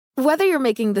Whether you're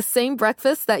making the same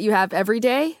breakfast that you have every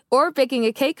day or baking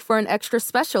a cake for an extra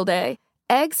special day,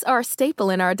 eggs are a staple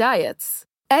in our diets.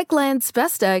 Eggland's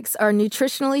best eggs are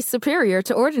nutritionally superior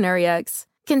to ordinary eggs,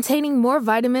 containing more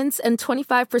vitamins and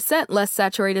 25% less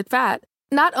saturated fat.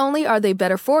 Not only are they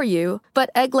better for you,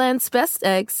 but Eggland's best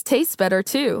eggs taste better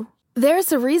too.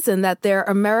 There's a reason that they're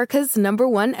America's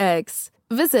 #1 eggs.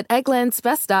 Visit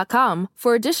egglandsbest.com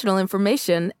for additional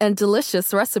information and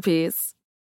delicious recipes.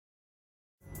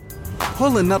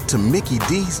 Pulling up to Mickey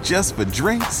D's just for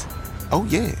drinks? Oh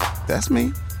yeah, that's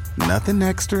me. Nothing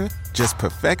extra, just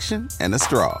perfection and a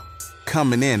straw.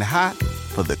 Coming in hot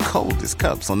for the coldest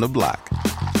cups on the block.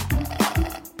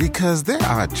 Because there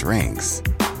are drinks.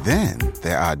 Then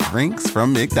there are drinks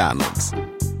from McDonald's.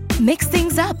 Mix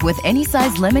things up with any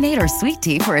size lemonade or sweet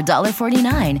tea for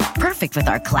 $1.49. Perfect with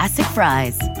our classic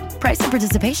fries. Price and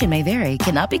participation may vary.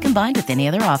 Cannot be combined with any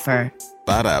other offer.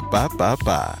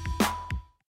 Ba-da-ba-ba-ba.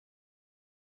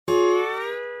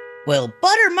 Well,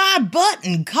 butter my butt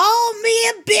and call me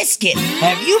a biscuit.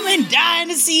 Have you been dying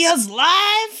to see us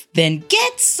live? Then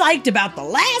get psyched about the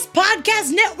last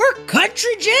Podcast Network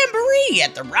Country Jamboree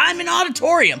at the Ryman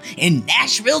Auditorium in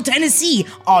Nashville, Tennessee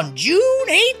on June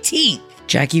 18th.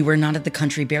 Jackie, we're not at the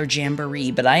Country Bear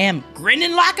Jamboree, but I am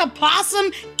grinning like a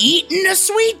possum, eating a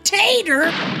sweet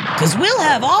tater. Because we'll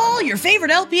have all your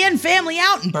favorite LPN family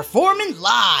out and performing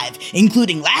live,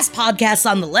 including Last Podcast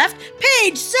on the Left,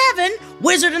 Page 7,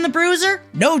 Wizard and the Bruiser,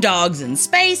 No Dogs in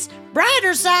Space,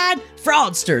 Brighter Side,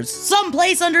 Fraudsters,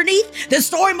 Someplace Underneath, The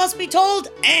Story Must Be Told,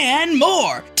 and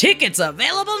more. Tickets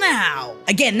available now.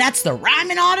 Again, that's the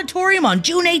Ryman Auditorium on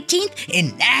June 18th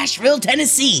in Nashville,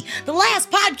 Tennessee. The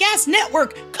Last Podcast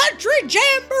Network Country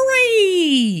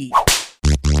Jamboree.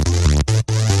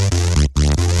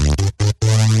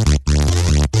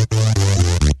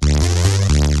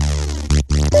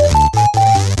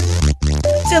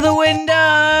 To the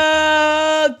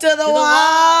window, to the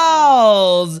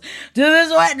walls, to the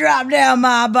sweat drop down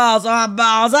my balls,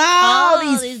 all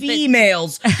these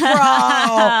females.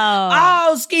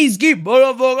 Oh, ski,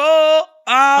 motherfucker.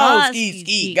 Oh,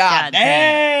 ski,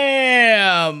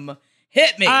 goddamn.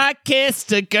 Hit me. I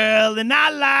kissed a girl and I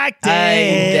liked it.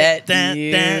 I bet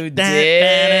you did.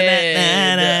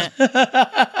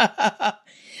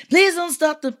 Please don't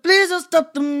stop the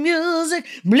music.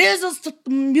 Please don't stop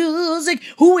the music.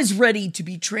 Who is ready to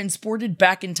be transported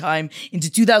back in time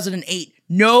into 2008?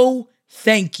 No,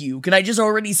 thank you. Can I just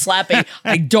already slap a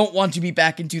I don't want to be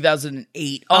back in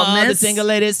 2008 on this? The single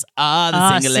ladies.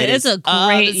 The single ladies. It's a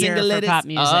great year for pop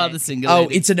music. The single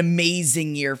ladies. It's an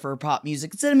amazing year for pop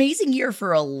music. It's an amazing year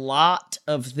for a lot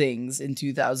of things in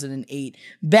 2008.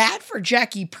 Bad for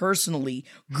Jackie personally.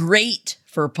 Great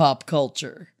for pop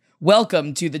culture.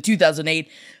 Welcome to the 2008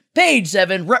 Page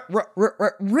 7 Rewind.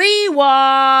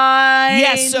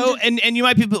 Yeah, so, and you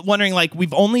might be wondering, like,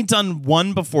 we've only done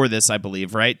one before this, I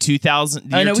believe, right?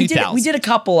 2000. I know, we did a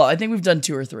couple. I think we've done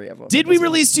 2 or 3 of them. Did we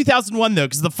release 2001, though?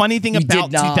 Because the funny thing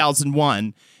about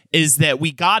 2001 is that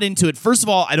we got into it. First of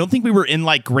all, I don't think we were in,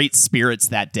 like, great spirits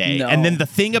that day. No. And then the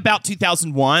thing about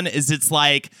 2001 is it's,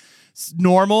 like,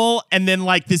 normal, and then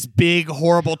like this big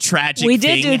horrible tragic we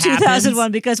did thing do 2001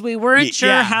 happens. because we weren't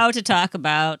sure how to talk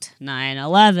about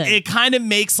 9/11. It kind of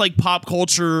makes like pop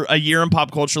culture, a year in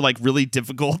pop culture, like really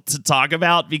difficult to talk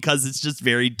about because it's just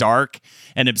very dark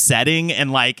and upsetting.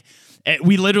 And like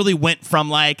we literally went from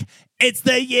like it's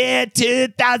the year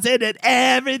 2000 and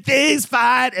everything's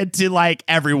fine, and to like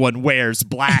everyone wears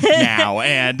black now,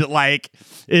 and like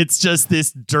it's just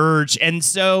this dirge. And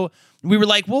so we were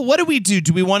like, well, what do we do?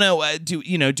 Do we want to do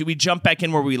we jump back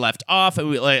in where we left off?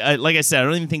 And we, like I said, I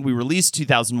don't even think we released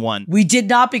 2001. We did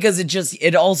not, because it got too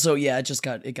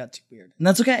weird, and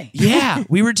that's okay. Yeah,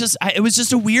 we were just it was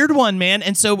just a weird one, man.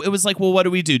 And so it was like, well, what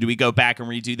do we do? Do we go back and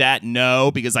redo that?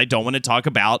 No, because I don't want to talk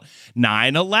about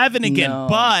 9/11 again. No.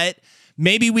 But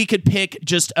maybe we could pick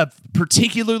just a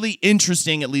particularly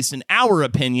interesting, at least in our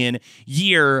opinion,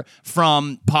 year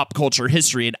from pop culture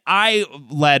history. And I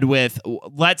led with,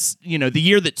 the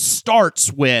year that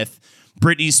starts with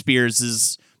Britney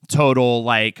Spears' total,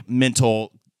 like,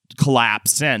 mental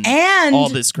collapse and all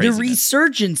this craziness. The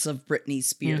resurgence of Britney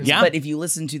Spears. Yeah. But if you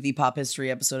listen to the pop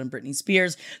history episode on Britney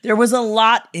Spears, there was a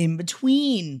lot in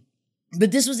between.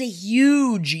 But this was a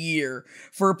huge year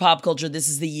for pop culture. This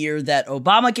is the year that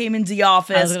Obama came into the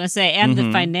office. I was going to say, and the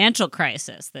financial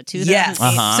crisis, the 2008. Yes.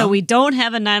 Uh-huh. So we don't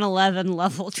have a 9/11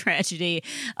 level tragedy.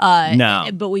 No.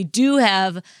 But we do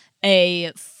have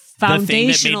a foundational... The thing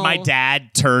that made my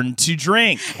dad turn to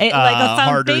drink like a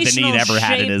harder than he'd ever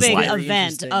had in his shaping life.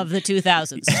 event of the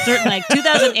 2000s. Certainly, like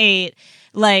 2008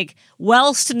 like,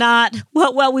 whilst not,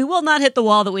 well, we will not hit the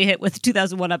wall that we hit with the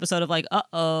 2001 episode of like,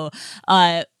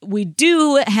 we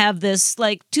do have this,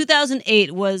 like,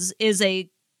 2008 is a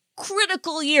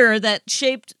critical year that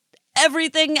shaped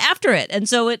everything after it. And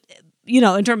so it,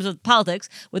 in terms of politics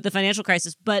with the financial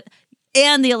crisis,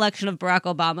 and the election of Barack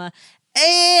Obama,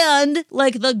 and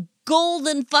like the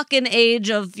golden fucking age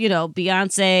of,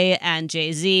 Beyonce and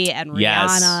Jay-Z and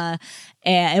Rihanna. Yes.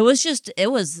 And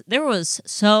there was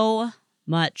so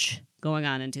much going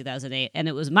on in 2008. And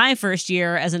it was my first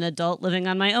year as an adult living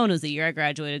on my own. It was the year I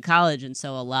graduated college. And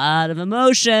so a lot of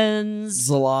emotions. It's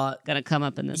a lot. Gonna come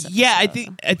up in this episode. Yeah, I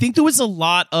think there was a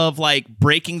lot of like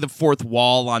breaking the fourth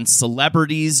wall on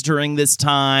celebrities during this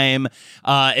time.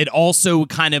 It also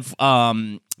kind of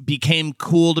became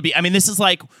cool to be. I mean, this is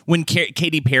like when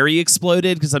Katy Perry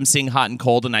exploded, because I'm seeing Hot and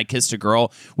Cold and I Kissed a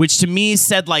Girl, which to me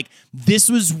said like this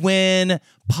was when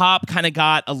pop kind of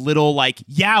got a little like,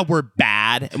 yeah, we're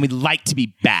bad and we like to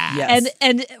be bad. Yes.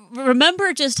 And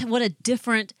remember just what a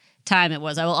different time it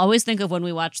was. I will always think of when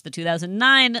we watched the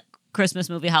 2009 Christmas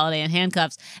movie Holiday in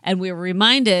Handcuffs, and we were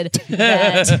reminded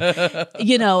that,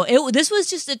 this was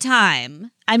just a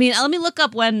time. I mean, let me look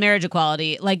up when marriage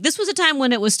equality, like this was a time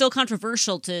when it was still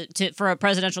controversial for a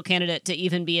presidential candidate to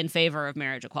even be in favor of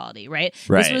marriage equality, right?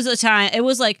 Right. This was a time, it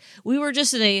was like, we were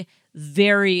just in a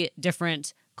very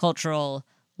different cultural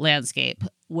landscape,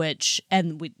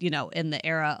 in the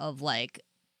era of like,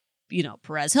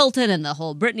 Perez Hilton and the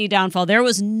whole Britney downfall, there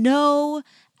was no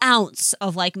ounce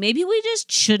of like, maybe we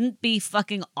just shouldn't be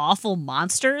fucking awful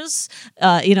monsters,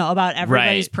 about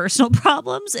everybody's personal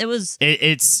problems. It was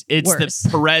it's worse. The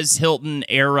Perez Hilton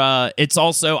era. It's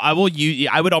also, I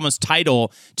would almost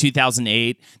title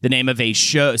 2008 the name of a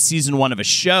show, season 1 of a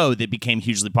show that became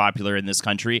hugely popular in this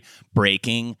country,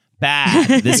 Breaking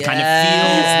Bad. This kind of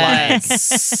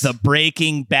feels like the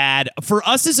Breaking Bad for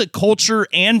us as a culture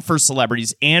and for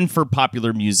celebrities and for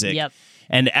popular music. Yep.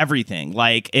 And everything,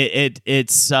 like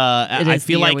it's. I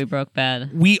feel like we broke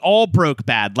bad. We all broke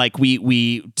bad. Like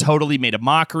we totally made a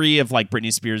mockery of like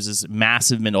Britney Spears'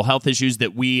 massive mental health issues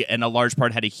that we, in a large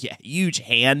part, had a huge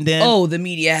hand in. Oh, the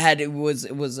media it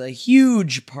was a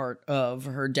huge part of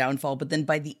her downfall. But then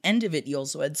by the end of it, you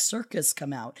also had Circus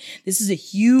come out. This is a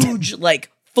huge like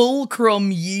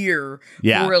fulcrum year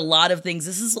for a lot of things.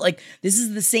 This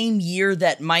is the same year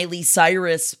that Miley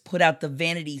Cyrus put out the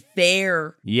Vanity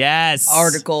Fair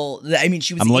article. I mean,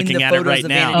 she was in the photos of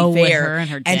Vanity Fair,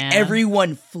 and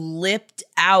everyone flipped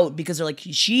out because they're like,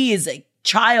 she is a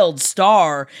child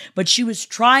star, but she was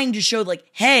trying to show like,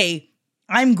 hey,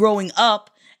 I'm growing up.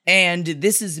 And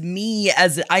this is me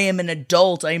as I am an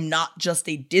adult. I am not just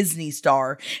a Disney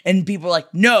star. And people are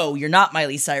like, no, you're not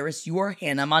Miley Cyrus. You are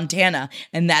Hannah Montana.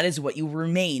 And that is what you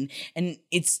remain. And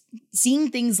it's seeing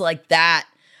things like that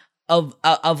of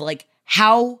like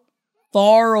how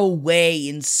far away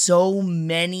in so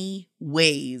many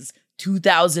ways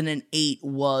 2008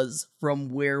 was from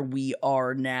where we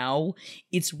are now.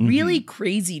 It's really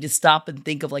crazy to stop and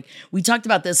think of like, we talked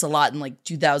about this a lot in like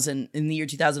in the year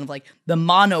 2000 of like the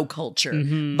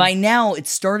monoculture. By now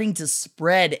it's starting to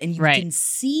spread and you can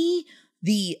see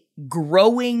the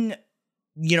growing,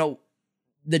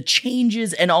 the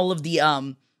changes and all of the,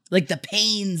 like the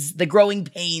pains, the growing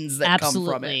pains that come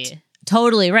from it.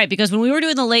 Totally right. Because when we were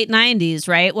doing the late 90s,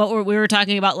 right, we were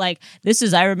talking about like,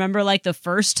 I remember like the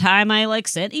first time I like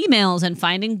sent emails and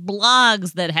finding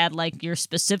blogs that had like your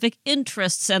specific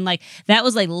interests. And like, that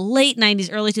was like late 90s,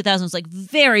 early 2000s, like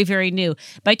very, very new.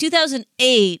 By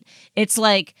 2008, it's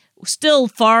like still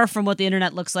far from what the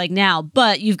internet looks like now,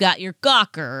 but you've got your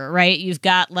Gawker, right? You've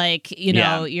got like,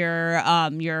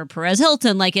 your Perez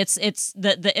Hilton. Like it's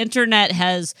the internet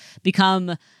has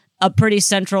become a pretty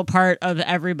central part of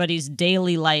everybody's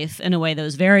daily life in a way that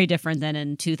was very different than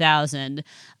in 2000.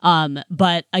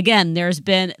 But again, there's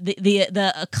been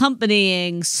the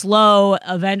accompanying slow,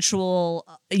 eventual,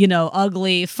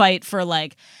 ugly fight for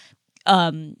like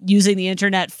using the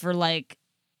internet for like,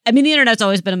 I mean, the internet's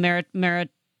always been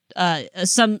a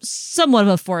somewhat of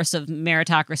a force of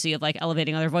meritocracy of like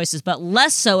elevating other voices, but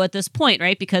less so at this point,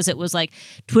 right? Because it was like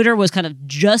Twitter was kind of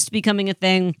just becoming a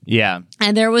thing. Yeah.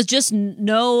 And there was just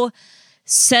no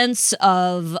sense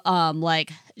of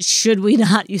like, should we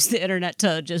not use the internet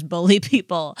to just bully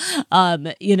people?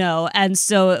 And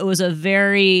so it was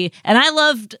and I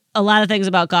loved a lot of things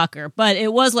about Gawker, but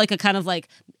it was like a kind of like,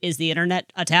 is the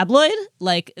internet a tabloid?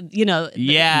 Like,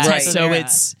 yeah. Right. So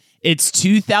it's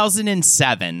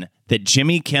 2007 that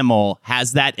Jimmy Kimmel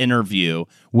has that interview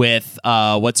with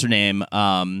what's her name,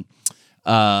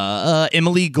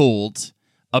 Emily Gould,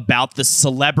 about the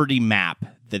celebrity map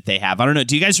that they have. I don't know.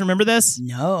 Do you guys remember this?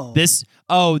 No. This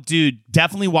Oh, dude,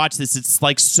 definitely watch this. It's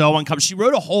like so uncomfortable. She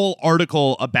wrote a whole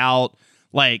article about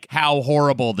like how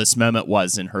horrible this moment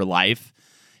was in her life.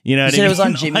 You know what I mean? It was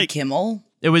on Jimmy Kimmel?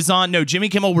 It was on, no, Jimmy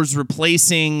Kimmel was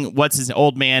replacing, what's his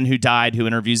old man who died, who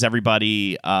interviews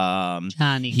everybody.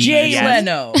 Johnny. Jay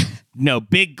Leno. No,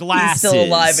 big glasses. He's still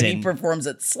alive and he performs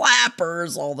at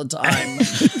Slappers all the time.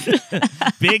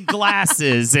 Big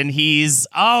glasses, and he's,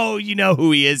 you know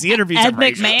who he is. He interviews Ed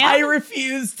everybody. McMahon? I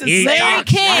refuse to say Larry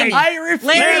King. I refuse.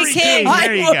 Larry King.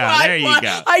 There you go. There you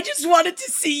go. I just wanted to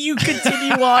see you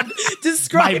continue on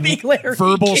describing Larry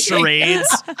verbal King.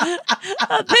 charades.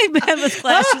 A big man with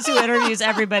glasses who interviews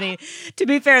everybody. To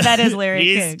be fair, that is Larry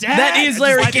He's King. dead. That is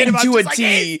Larry King to a T.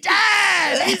 He's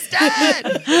dead. He's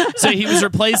dead. So he was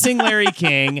replacing Larry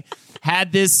King.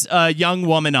 Had this young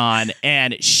woman on,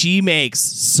 and she makes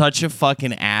such a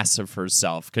fucking ass of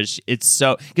herself because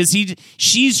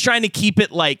she's trying to keep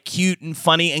it like cute and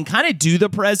funny and kind of do the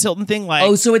Perez Hilton thing.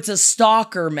 Like, so it's a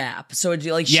stalker map. So it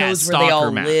like shows where they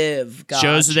all live. Gotcha.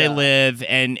 Shows where they live,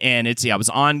 and it's it was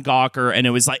on Gawker, and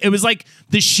it was like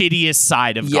the shittiest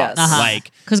side of Gawker. Like,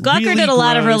 because Gawker really did a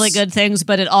lot of gross. really good things,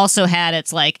 but it also had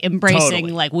its like embracing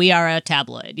Totally. like we are a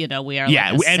tabloid, we are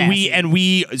and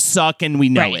we suck and we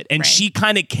know it, and she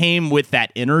kind of came with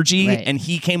that energy, and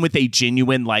he came with a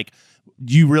genuine like,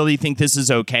 you really think this is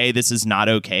okay? This is not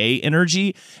okay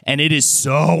energy, and it is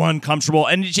so uncomfortable,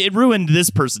 and it ruined this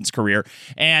person's career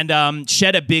and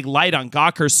shed a big light on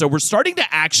Gawker. So we're starting to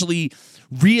actually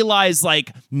realize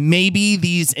like maybe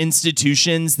these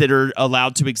institutions that are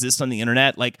allowed to exist on the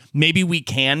internet, like maybe we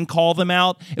can call them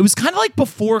out. It was kind of like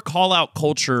before call out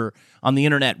culture on the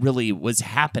internet really was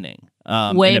happening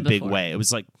in a big way. It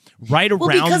was like right around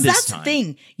because this that's time. the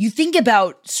thing. You think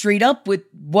about straight up with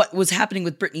what was happening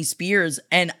with Britney Spears,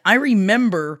 and I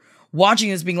remember watching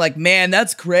this being like, man,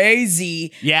 that's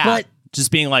crazy. Yeah. But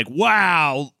just being like,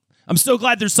 wow, I'm so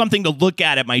glad there's something to look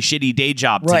at my shitty day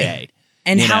job today.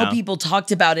 And how people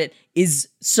talked about it is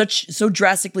so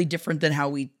drastically different than how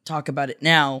we talk about it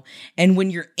now. And when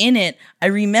you're in it, I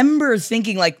remember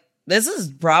thinking like, this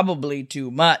is probably too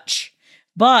much.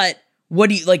 But what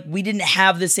do you like? We didn't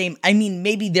have the same. I mean,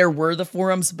 maybe there were the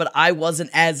forums, but I wasn't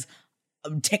as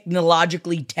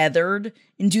technologically tethered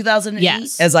in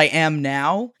 2008 as I am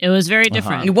now. It was very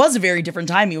different. It was a very different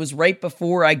time. It was right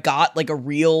before I got like a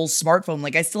real smartphone.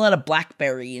 Like I still had a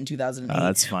BlackBerry in 2008,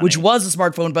 that's funny. which was a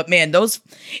smartphone. But man,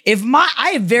 I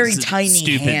have very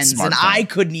tiny hands, and I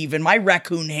couldn't even. My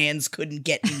raccoon hands couldn't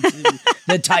get into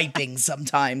the typing.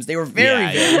 Sometimes they were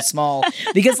very small.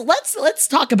 Because let's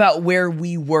talk about where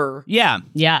we were. Yeah.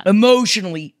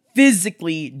 Emotionally.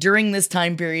 Physically, during this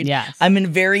time period, yes. I'm in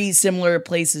very similar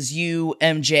place as you,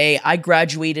 MJ. I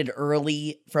graduated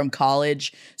early from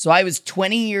college. So I was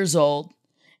 20 years old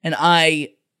and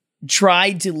I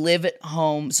tried to live at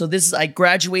home. So I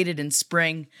graduated in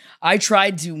spring. I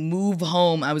tried to move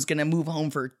home. I was going to move home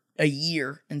for a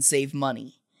year and save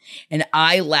money. And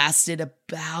I lasted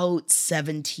about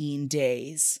 17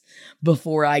 days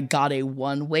before I got a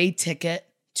one-way ticket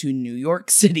to New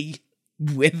York City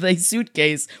with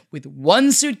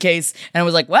one suitcase. And I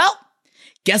was like, well,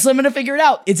 guess I'm going to figure it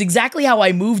out. It's exactly how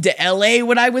I moved to LA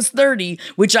when I was 30,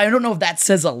 which I don't know if that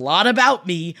says a lot about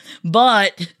me,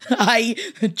 but I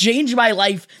changed my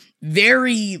life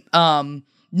very,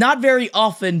 not very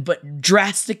often, but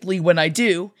drastically when I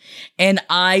do. And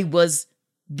I was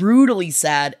brutally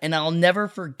sad. And I'll never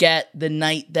forget the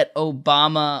night that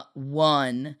Obama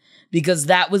won, because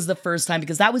that was the first time,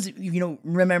 because that was,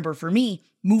 remember for me,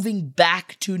 moving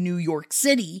back to New York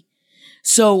City.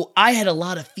 So I had a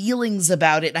lot of feelings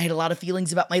about it. I had a lot of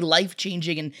feelings about my life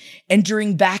changing and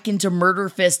entering back into Murder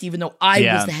Fist, even though I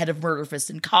was the head of Murder Fist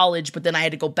in college. But then I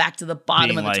had to go back to the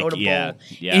bottom of the totem pole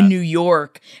in New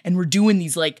York. And we're doing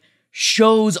these like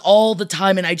shows all the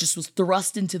time. And I just was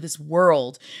thrust into this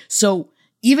world. So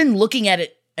even looking at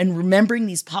it and remembering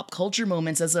these pop culture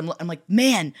moments as I'm like,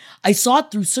 man, I saw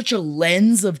it through such a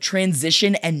lens of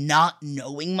transition and not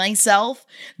knowing myself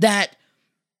that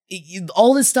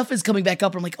all this stuff is coming back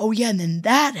up. I'm like, oh yeah, and then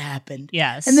that happened.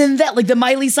 Yes. And then that, like the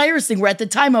Miley Cyrus thing, where at the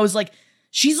time I was like,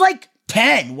 she's like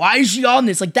 10. Why is she on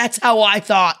this? Like, that's how I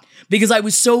thought, because I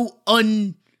was so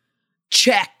unchecked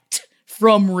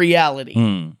from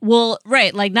reality. Well,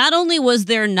 right. Like, not only was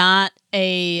there not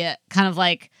a kind of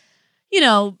like,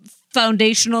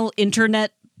 foundational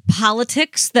internet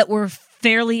politics that were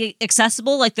fairly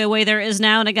accessible, like the way there is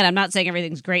now. And again, I'm not saying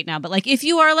everything's great now, but like if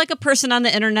you are like a person on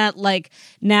the internet, like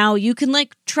now you can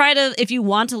like try to, if you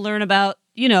want to learn about,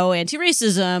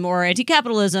 anti-racism or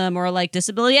anti-capitalism or like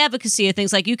disability advocacy and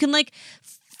things, like you can like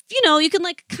you can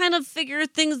like kind of figure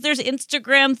things. There's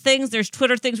Instagram things, there's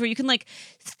Twitter things where you can like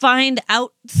find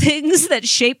out things that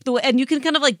shape the way, and you can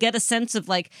kind of like get a sense of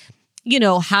like,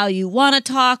 how you want to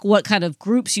talk, what kind of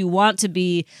groups you want to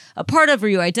be a part of or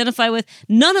you identify with.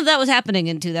 None of that was happening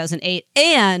in 2008.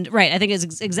 And I think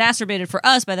it's exacerbated for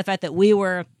us by the fact that we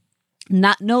were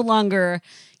no longer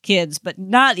kids, but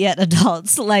not yet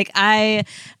adults. Like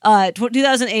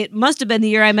 2008 must have been the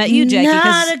year I met you, Jackie.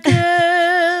 Not a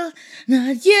girl,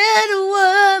 not yet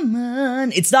a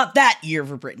woman. It's not that year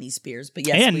for Britney Spears, but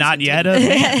yes. And not yet a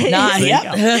man. Not yet.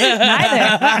 Neither.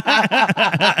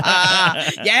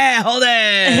 Yeah, hold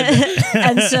it.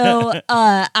 And so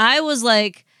I was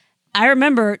like, I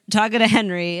remember talking to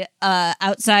Henry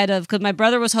outside of, because my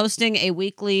brother was hosting a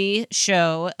weekly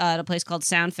show at a place called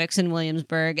Sound Fix in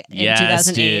Williamsburg in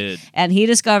 2008. Dude. And he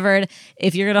discovered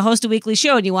if you're going to host a weekly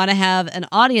show and you want to have an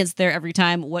audience there every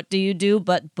time, what do you do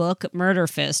but book Murder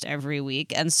Fist every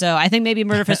week? And so I think maybe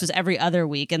Murder Fist was every other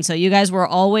week. And so you guys were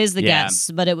always the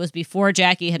guests, but it was before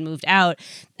Jackie had moved out.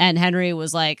 And Henry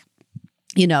was like,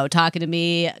 talking to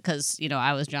me because,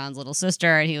 I was John's little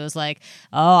sister, and he was like,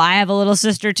 oh, I have a little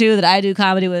sister too that I do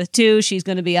comedy with too. She's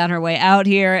going to be on her way out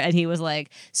here. And he was like,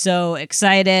 so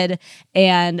excited.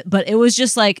 But it was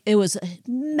just like, it was a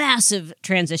massive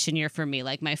transition year for me.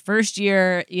 Like my first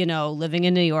year, living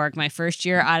in New York, my first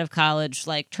year out of college,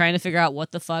 like trying to figure out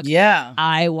what the fuck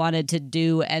I wanted to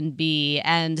do and be.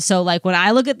 And so like when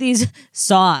I look at these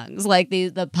songs, like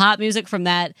the pop music from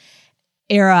that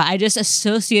era, I just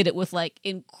associate it with like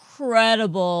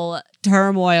incredible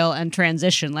turmoil and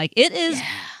transition. Like it is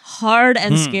hard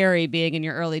and scary being in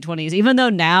your early 20s, even though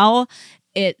now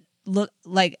it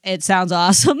sounds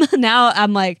awesome. Now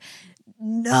I'm like,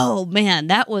 no, man,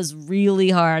 that was really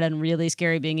hard and really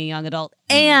scary being a young adult.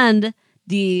 And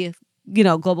the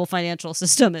global financial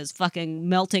system is fucking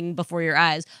melting before your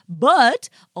eyes. But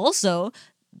also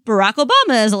Barack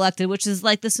Obama is elected, which is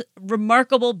like this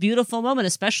remarkable, beautiful moment,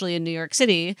 especially in New York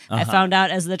City. I found out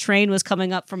as the train was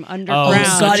coming up from underground.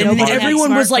 Oh, God. And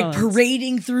everyone was like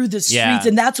parading through the streets.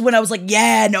 And that's when I was like,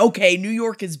 okay, New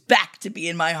York is back to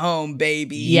being my home,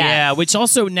 baby. Yeah, which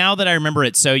also, now that I remember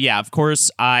it, so yeah, of course,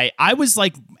 I was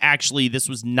like, actually, this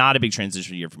was not a big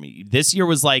transition year for me. This year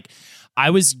was like,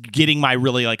 I was getting my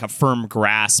really like a firm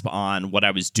grasp on what I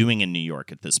was doing in New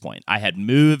York at this point. I had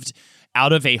moved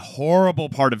out of a horrible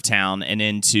part of town and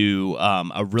into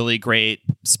a really great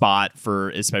spot for,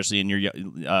 especially in your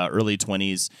early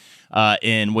 20s,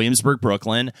 in Williamsburg,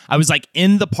 Brooklyn. I was like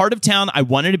in the part of town I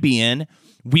wanted to be in.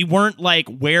 We weren't like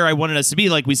where I wanted us to be.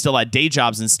 Like we still had day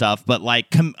jobs and stuff, but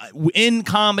like in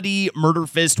comedy, Murder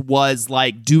Fist was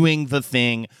like doing the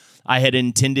thing I had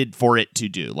intended for it to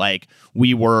do. Like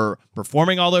we were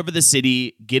performing all over the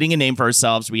city, getting a name for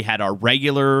ourselves. We had our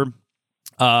regular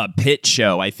pit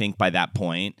show, I think, by that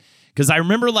point, because I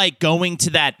remember like going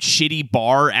to that shitty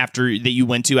bar that you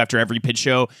went to after every pit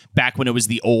show back when it was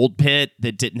the old pit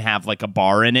that didn't have like a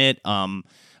bar in it.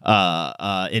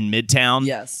 In Midtown.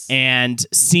 Yes. And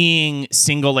seeing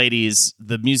Single Ladies,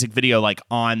 the music video, like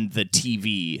on the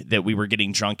TV that we were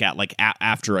getting drunk at, like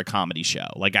after a comedy show,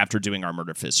 like after doing our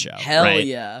Murder Fist show. Hell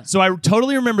yeah. So I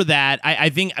totally remember that. I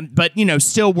think, but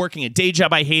still working a day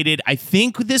job I hated. I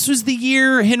think this was the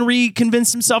year Henry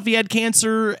convinced himself he had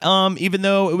cancer, even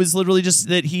though it was literally just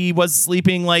that he was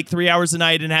sleeping like 3 hours a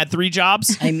night and had 3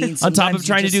 jobs. I mean, on top of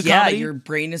trying to do comedy. Your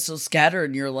brain is so scattered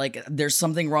and you're like, there's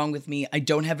something wrong with me. I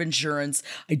don't have insurance.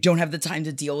 I don't have the time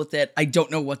to deal with it. I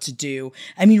don't know what to do.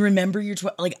 I mean, remember you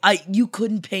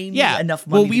couldn't pay me enough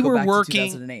money to go back to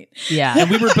 2008. Yeah. And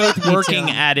we were both working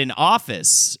at an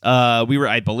office.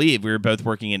 I believe we were both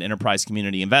working in Enterprise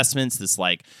Community Investments, this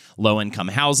like low-income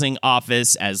housing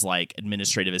office as like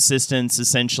administrative assistants,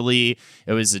 essentially.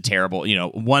 It was a terrible,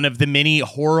 one of the many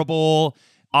horrible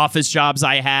office jobs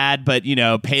I had, but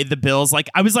paid the bills. Like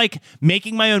I was like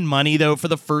making my own money though for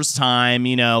the first time,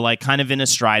 like kind of in a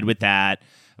stride with that.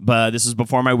 But this was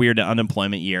before my weird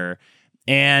unemployment year.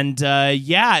 And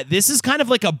this is kind of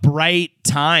like a bright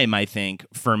time, I think,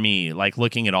 for me, like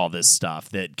looking at all this stuff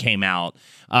that came out.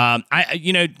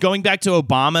 Going back to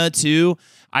Obama too,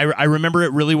 I remember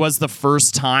it really was the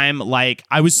first time, like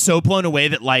I was so blown away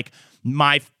that like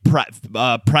my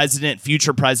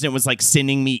future president was like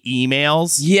sending me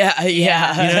emails. Yeah. You know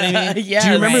what I mean? Yeah. Do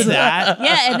you remember that?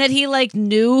 Yeah, and that he like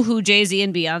knew who Jay-Z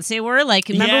and Beyonce were. Like,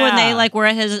 remember when they like were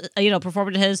at his,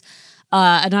 performed at his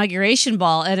inauguration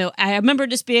ball, and I remember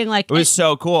just being like, it was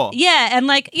so cool. Yeah, and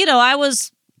like I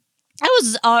was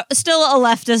still a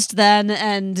leftist then,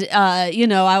 and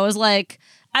I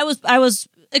was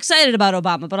excited about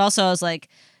Obama, but also I was like,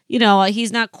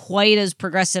 he's not quite as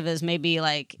progressive as maybe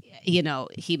like, he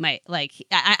might like,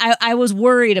 I was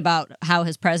worried about how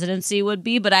his presidency would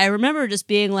be, but I remember just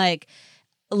being like,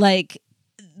 it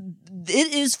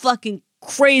is fucking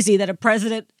crazy that a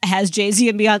president has Jay-Z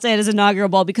and Beyonce at his inaugural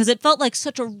ball, because it felt like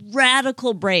such a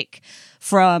radical break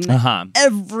from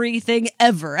everything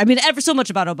ever. I mean, ever so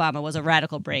much about Obama was a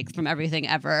radical break from everything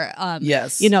ever.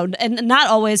 Yes. And not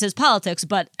always his politics,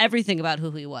 but everything about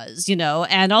who he was,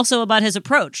 and also about his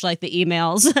approach, like the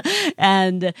emails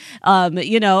and,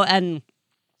 and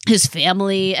his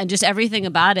family and just everything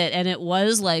about it. And it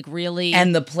was like really...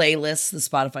 And the playlist, the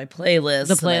Spotify playlist.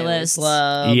 The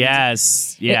playlist.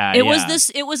 Yes. Yeah. It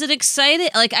was an exciting,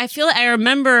 like, I feel like I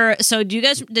remember, so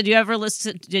did you ever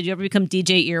become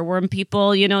DJ Earworm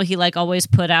people? He like always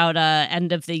put out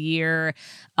end of the year.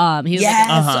 He was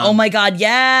Oh my God.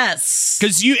 Yes.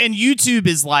 Because YouTube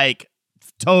is like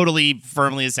totally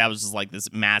firmly established as like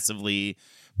this massively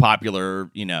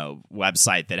popular,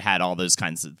 website that had all those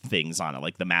kinds of things on it,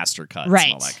 like the master cuts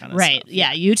and all that kind of stuff.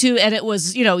 Yeah, YouTube, and it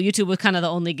was, YouTube was kind of the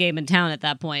only game in town at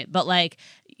that point. But like,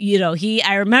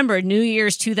 I remember New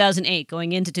Year's 2008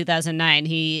 going into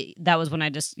 2009, that was when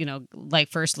I just, like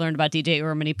first learned about DJ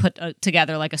Earworm, and he put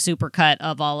together like a super cut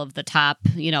of all of the top,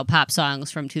 pop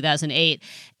songs from 2008.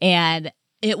 And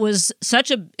it was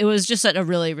just such a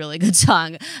really, really good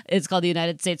song. It's called The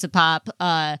United States of Pop.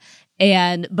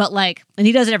 And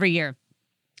he does it every year,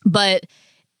 but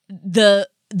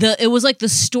it was like the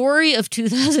story of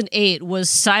 2008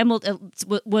 was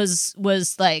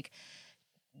was like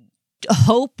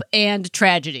hope and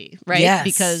tragedy, right? Yes.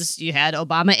 Because you had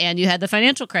Obama and you had the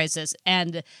financial crisis,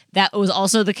 and that was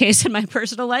also the case in my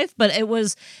personal life. But it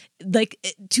was like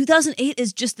 2008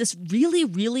 is just this really,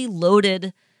 really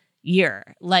loaded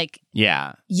year. Like,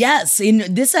 yeah, yes, and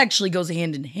this actually goes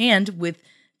hand in hand with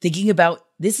thinking about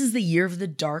this is the year of the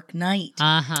Dark Knight.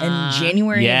 And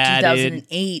January of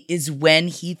 2008 is when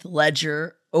Heath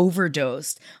Ledger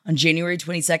overdosed on January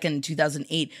 22nd,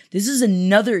 2008. This is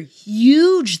another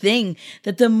huge thing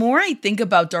that the more I think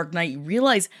about Dark Knight, you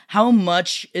realize how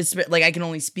much is like, I can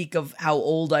only speak of how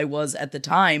old I was at the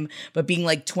time, but being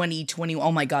like 20,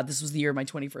 oh my God, this was the year of my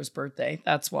 21st birthday.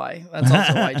 That's why. That's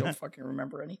also why I don't fucking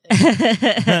remember anything.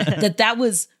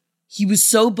 He was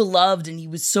so beloved, and he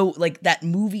was so, like, that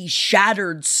movie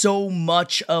shattered so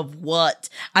much of what...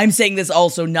 I'm saying this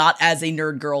also not as a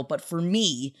nerd girl, but for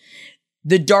me,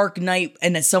 The Dark Knight,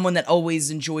 and as someone that always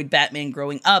enjoyed Batman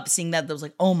growing up, seeing that, I was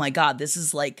like, oh my God, this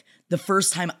is like the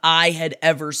first time I had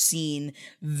ever seen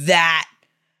that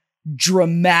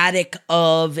dramatic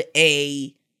of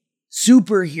a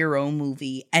superhero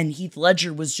movie, and Heath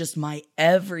Ledger was just my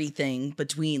everything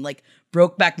between, like,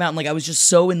 Brokeback Mountain. Like, I was just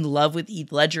so in love with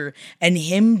Heath Ledger, and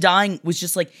him dying was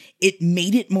just like, it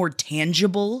made it more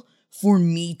tangible for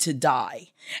me to die.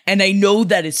 And I know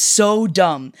that is so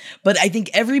dumb, but I think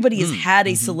everybody has had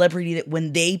a celebrity that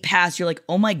when they pass, you're like,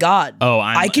 oh my God,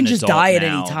 I can just die at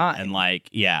any time. And like,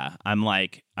 yeah, I'm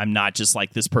not just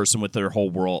like this person with their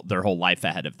whole life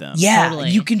ahead of them. Yeah,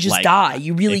 totally. You can just like, die.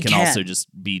 You really can also just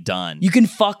be done. You can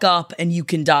fuck up and you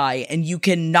can die, and you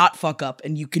can not fuck up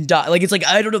and you can die. Like, it's like,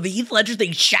 I don't know, the Heath Ledger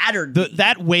thing shattered me.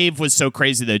 That wave was so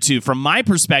crazy though too. From my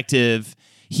perspective,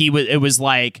 it was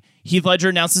like, Heath Ledger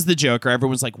announces the Joker.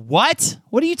 Everyone's like, what?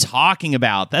 What are you talking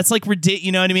about? That's like ridiculous.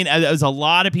 You know what I mean? There was a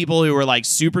lot of people who were like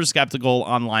super skeptical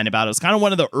online about it. It was kind of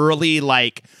one of the early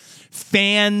like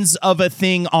fans of a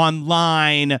thing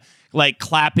online, like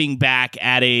clapping back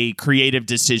at a creative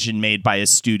decision made by a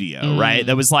studio, right?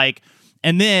 That was like,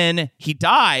 and then he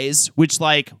dies, which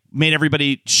like made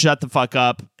everybody shut the fuck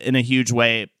up in a huge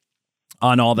way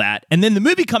on all that. And then the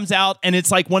movie comes out, and it's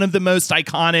like one of the most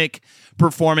iconic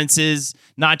performances,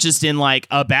 not just in like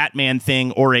a Batman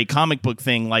thing or a comic book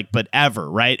thing, like, but ever,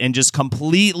 right? And just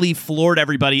completely floored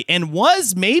everybody, and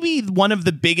was maybe one of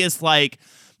the biggest like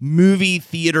movie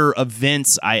theater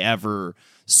events I ever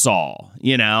saw,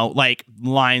 like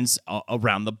lines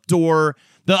around the door.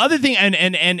 The other thing,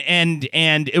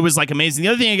 and it was like amazing. The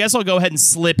other thing, I guess I'll go ahead and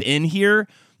slip in here.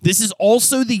 This is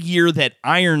also the year that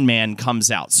Iron Man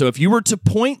comes out. So if you were to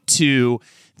point to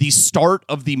the start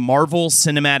of the Marvel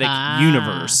Cinematic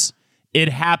Universe, it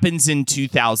happens in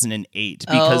 2008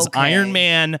 because Iron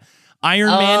Man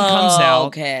comes out.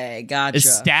 Okay, gotcha.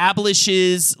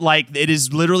 Establishes, like, it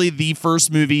is literally the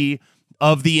first movie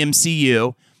of the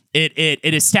MCU. It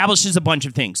establishes a bunch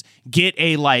of things. Get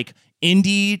a like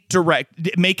indie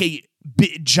direct, make a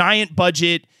giant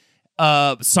budget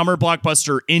summer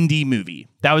blockbuster indie movie.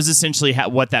 That was essentially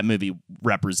what that movie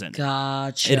represented.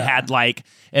 Gotcha.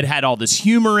 It had all this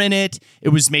humor in it. It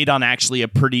was made on actually a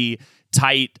pretty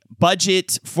tight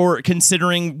budget for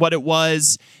considering what it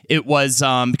was. It was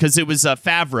because it was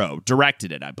Favreau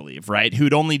directed it, I believe, right?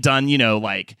 Who'd only done,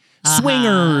 like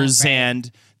Swingers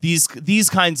and these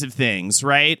kinds of things,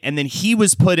 right? And then he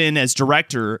was put in as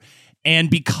director, and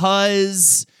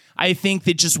because I think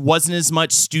that just wasn't as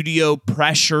much studio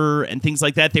pressure and things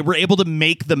like that, they were able to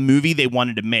make the movie they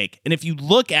wanted to make. And if you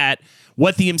look at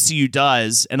what the MCU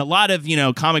does, and a lot of,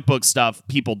 comic book stuff,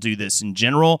 people do this in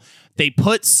general, they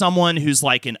put someone who's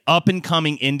like an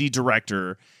up-and-coming indie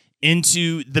director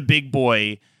into the big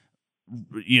boy,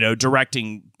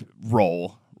 directing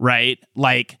role, right?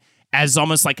 Like, as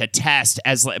almost like a test,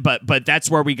 but that's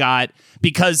where we got,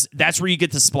 because that's where you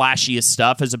get the splashiest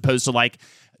stuff, as opposed to like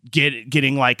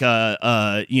getting like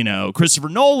a Christopher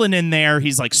Nolan in there.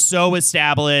 He's like so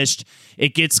established,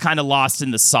 it gets kind of lost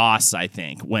in the sauce, I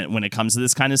think, when it comes to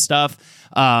this kind of stuff.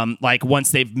 Like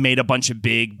once they've made a bunch of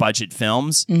big budget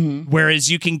films, whereas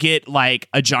you can get like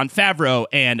a Jon Favreau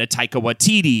and a Taika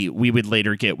Waititi, we would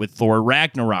later get with Thor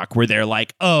Ragnarok, where they're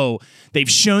like, oh, they've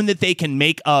shown that they can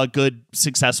make a good,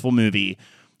 successful movie,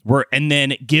 and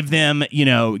then give them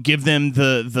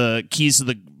the keys to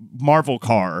the Marvel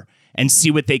car and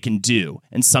see what they can do.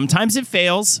 And sometimes it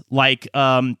fails, like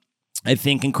I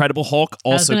think Incredible Hulk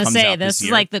also comes out this year. This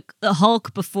is like the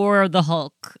Hulk before the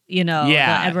Hulk, the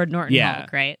Edward Norton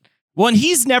Hulk, right? Well, and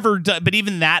he's never done, but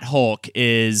even that Hulk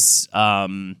is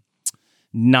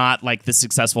not like the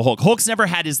successful Hulk. Hulk's never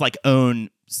had his like own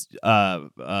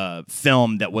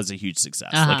film that was a huge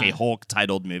success, like a Hulk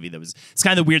titled movie. It's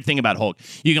kind of the weird thing about Hulk.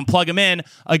 You can plug him in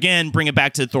again, bring it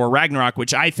back to Thor Ragnarok,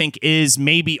 which I think is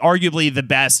maybe arguably the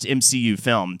best MCU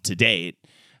film to date.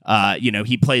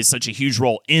 He plays such a huge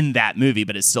role in that movie,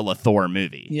 but it's still a Thor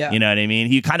movie. Yeah. You know what I mean?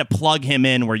 You kind of plug him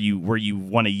in where you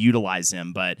want to utilize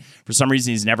him, but for some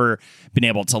reason he's never been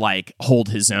able to like hold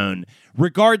his own.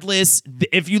 Regardless,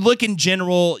 if you look in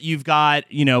general, you've got,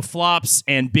 flops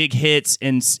and big hits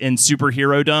in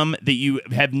superhero-dom that you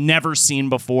have never seen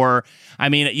before. I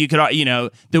mean, you could,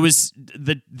 there was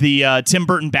the Tim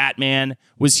Burton Batman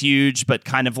was huge, but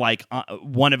kind of like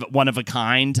one of a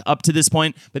kind up to this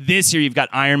point. But this year you've got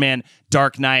Iron Man,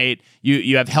 Dark Knight,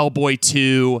 you have Hellboy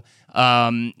 2,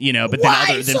 but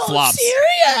then flops.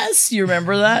 Serious? You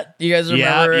remember that? You guys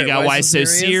remember? Yeah, you got Why So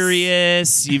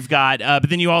Serious. You've got, but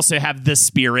then you also have The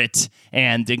Spirit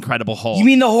and Incredible Hulk. You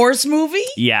mean the horse movie?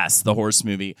 Yes, the horse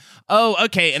movie. Oh,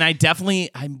 okay. And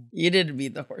you didn't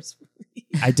mean the horse movie.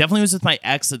 I definitely was with my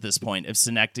ex at this point if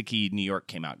Synecdoche, New York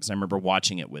came out, because I remember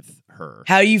watching it with her.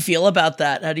 How do you feel about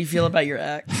that? How do you feel about your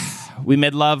ex? We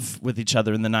made love with each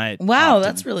other in the night. Wow, often.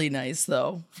 That's really nice,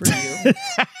 though, for you.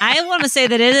 I want to say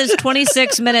that it is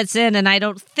 26 minutes in, and I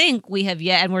don't think we have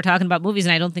yet, and we're talking about movies,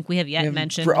 and I don't think we have yet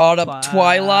mentioned brought up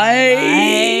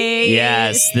Twilight.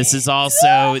 Yes, this is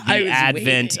also the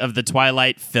advent of the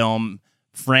Twilight film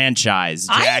franchise.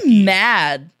 Jackie. I'm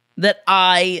mad that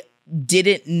I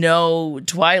didn't know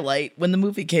Twilight when the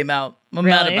movie came out. I'm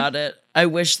mad about it. I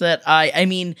wish that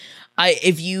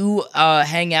if you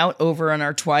hang out over on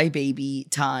our Twi Baby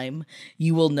time,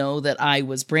 you will know that I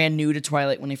was brand new to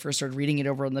Twilight when I first started reading it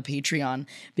over on the Patreon,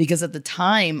 because at the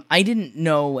time I didn't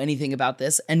know anything about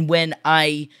this. And when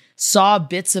I saw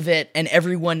bits of it and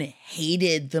everyone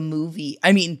hated the movie,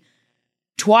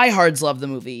 Twihards love the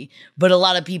movie, but a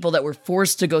lot of people that were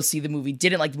forced to go see the movie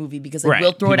didn't like the movie, because I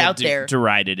will throw it out there.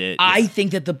 Derided it. I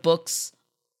think that the books,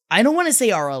 I don't want to say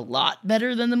are a lot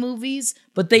better than the movies,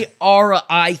 but they are,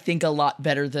 I think, a lot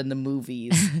better than the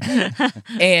movies.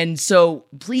 And so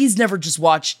please never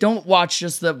don't watch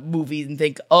just the movies and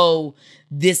think, oh,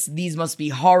 these must be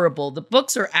horrible. The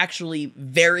books are actually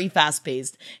very fast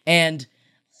paced and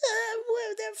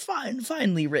they're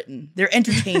finely written. They're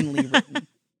entertainingly written.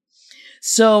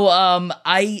 So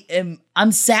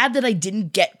I'm sad that I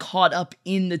didn't get caught up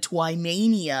in the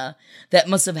Twimania that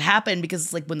must have happened, because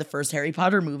it's like when the first Harry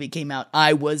Potter movie came out,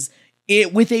 I was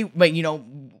with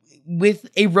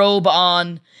a robe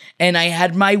on, and I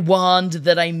had my wand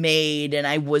that I made, and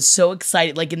I was so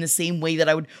excited, like in the same way that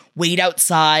I would wait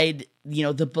outside,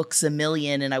 the Books A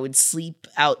Million, and I would sleep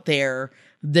out there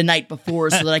the night before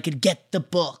so that I could get the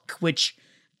book, which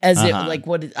I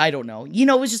don't know.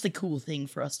 It was just a cool thing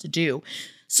for us to do.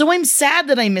 So I'm sad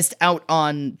that I missed out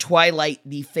on Twilight,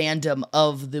 the fandom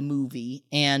of the movie.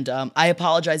 And I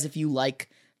apologize if you like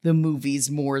the movies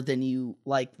more than you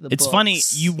like the books. It's funny,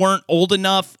 you weren't old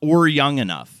enough or young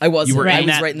enough. I wasn't. You were right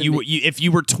in the if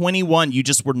you were 21, you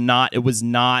just were not. It was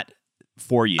not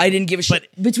for you. I didn't give a shit.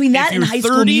 But between that if and you're High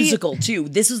School 30 Musical too.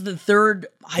 This is the third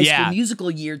High School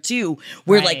Musical year too,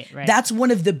 where Right. that's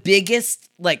one of the biggest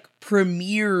like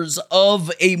premieres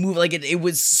of a movie. Like it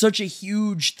was such a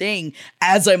huge thing.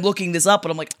 As I'm looking this up,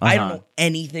 and I'm like, I don't know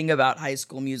anything about High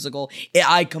School Musical.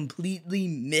 I completely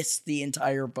missed the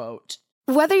entire boat.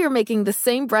 Whether you're making the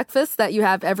same breakfast that you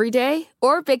have every day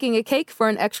or baking a cake for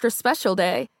an extra special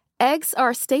day, eggs are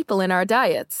a staple in our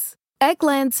diets.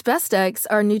 Eggland's best eggs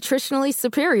are nutritionally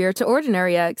superior to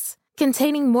ordinary eggs,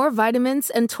 containing more vitamins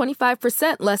and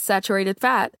 25% less saturated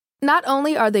fat. Not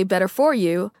only are they better for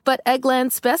you, but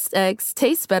Eggland's best eggs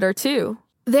taste better too.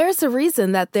 There's a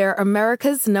reason that they're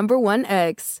America's #1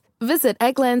 eggs. Visit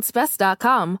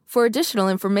egglandsbest.com for additional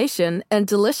information and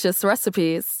delicious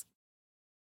recipes.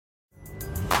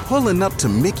 Pulling up to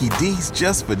Mickey D's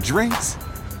just for drinks?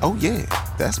 Oh yeah,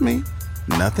 that's me.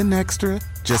 Nothing extra,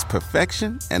 just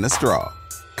perfection and a straw.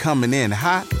 Coming in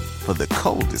hot for the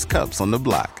coldest cups on the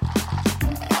block.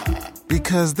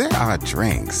 Because there are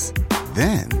drinks.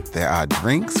 Then there are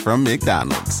drinks from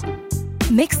McDonald's.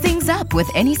 Mix things up with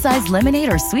any size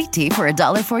lemonade or sweet tea for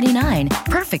 $1.49.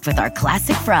 Perfect with our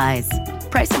classic fries.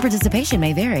 Price and participation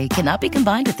may vary. Cannot be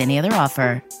combined with any other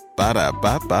offer.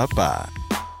 Ba-da-ba-ba-ba.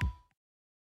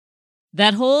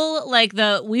 That whole,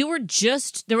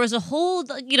 there was a whole,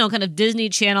 kind of Disney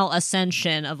Channel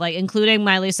ascension of, including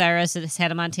Miley Cyrus as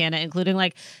Hannah Montana, including,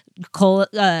 Cole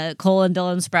and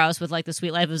Dylan Sprouse with, The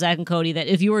Sweet Life of Zack and Cody, that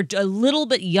if you were a little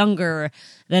bit younger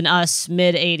than us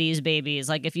mid-'80s babies,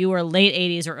 if you were late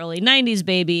 80s or early 90s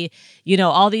baby,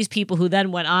 all these people who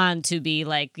then went on to be,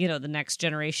 the next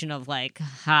generation of,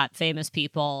 hot, famous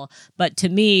people. But to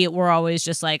me, we're always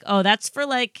just oh, that's for,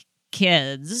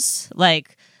 kids,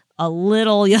 a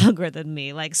little younger than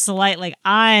me,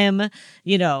 I'm,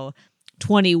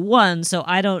 21, so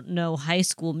I don't know High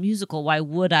School Musical. Why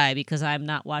would I? Because I'm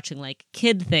not watching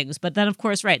kid things. But then, of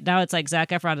course, right now it's Zac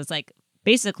Efron is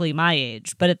basically my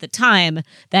age. But at the time,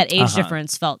 that age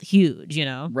difference felt huge,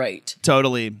 Right.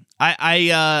 Totally.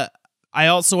 I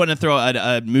also want to throw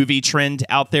a movie trend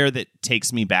out there that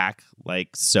takes me back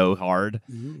so hard.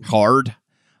 Hard.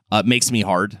 Makes me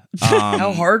hard.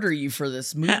 How hard are you for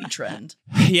this movie trend?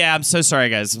 Yeah, I'm so sorry,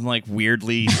 guys. I'm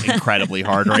weirdly, incredibly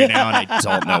hard right now, and I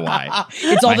don't know why.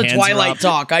 It's all the Twilight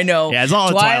talk. I know. Yeah, it's all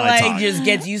the Twilight talk. Just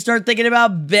gets you start thinking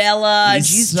about Bella, and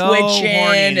she's so twitching,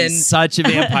 horny, and such a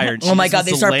vampire. Oh my god,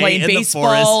 they start playing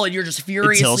baseball, and you're just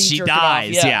furiously until she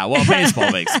dies. Yeah, well,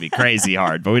 baseball makes me crazy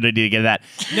hard, but we don't need to get that.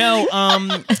 No,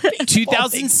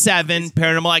 2007,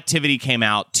 Paranormal Activity came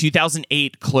out.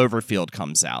 2008, Cloverfield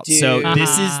comes out. Dude. So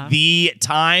this is the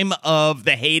time of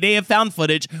the heyday of found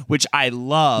footage, which I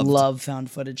loved. Love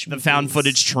found footage movies. The found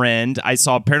footage trend. I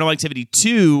saw Paranormal Activity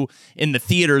 2 in the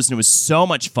theaters, and it was so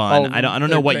much fun. I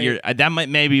don't know what year. That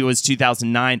maybe it was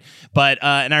 2009. But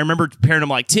and I remember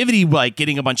Paranormal Activity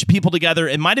getting a bunch of people together.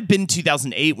 It might have been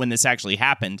 2008 when this actually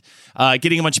happened.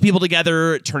 Getting a bunch of people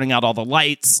together, turning out all the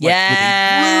lights, with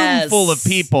a room full of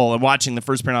people, and watching the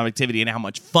first Paranormal Activity, and how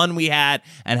much fun we had,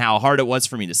 and how hard it was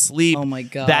for me to sleep. Oh my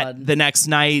god! That the next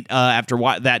night. After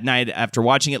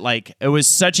watching it, it was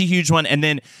such a huge one. And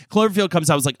then Cloverfield comes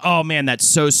out. I was like, oh man, that's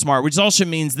so smart. Which also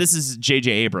means this is J.J.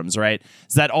 Abrams, right?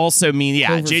 Does that also mean,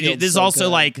 J.J. This is so also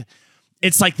good.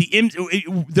 It's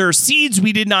there are seeds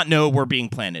we did not know were being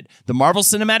planted. The Marvel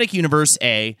Cinematic Universe,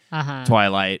 A,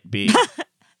 Twilight, B.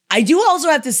 I do also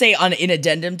have to say, in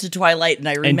addendum to Twilight, and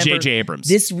I remember and J.J. Abrams.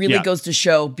 This really goes to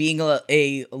show, being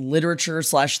a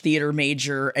literature/theater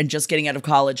major and just getting out of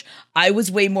college, I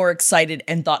was way more excited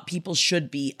and thought people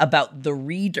should be about The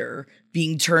Reader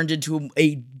being turned into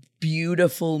a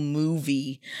beautiful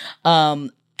movie.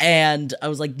 And I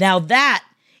was like, now that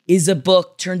is a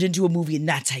book turned into a movie, and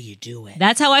that's how you do it.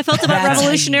 That's how I felt about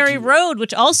Revolutionary Road,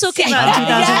 which also came out in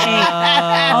 2008.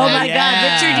 Oh my God,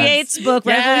 Richard Yates' book,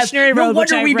 Revolutionary Road,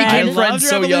 which I read. Became friends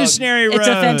so young. It's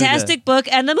a fantastic book,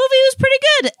 and the movie was pretty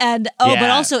good. And but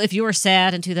also, if you were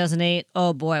sad in 2008,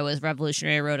 oh boy, was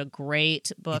Revolutionary Road a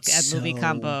great book and movie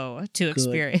combo to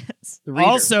experience.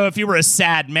 Also, if you were a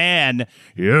sad man,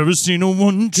 you ever seen a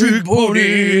one-trick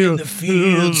pony in the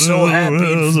field so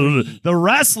happy? The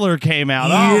Wrestler came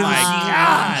out. Oh my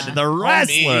God, The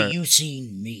Wrestler. You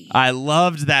seen me. I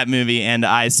loved that movie, and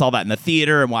I saw that in the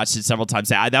theater and watched it several times.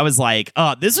 That was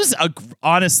this was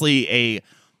honestly a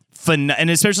and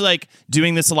especially like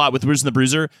doing this a lot with Bruce and the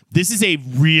Bruiser. This is a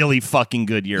really fucking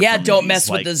good year. Yeah, for don't movies. mess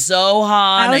Like, with the Zohan.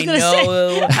 I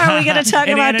know. Are we going to talk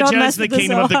about Indiana Don't Jones, Mess the with the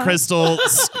Kingdom of the Zohan? Crystal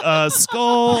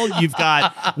Skull. You've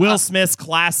got Will Smith's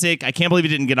classic. I can't believe he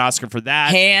didn't get an Oscar for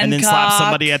that. And then slap Hancock.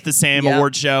 somebody at the same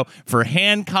award show for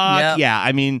Hancock. Yep. Yeah,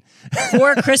 I mean,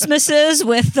 4 Christmases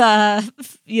with,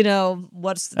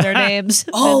 what's their names?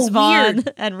 Oh, Vince Vaughn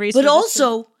weird. and Reese. But Witherspoon.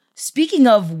 also, speaking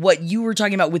of what you were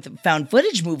talking about with found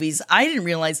footage movies, I didn't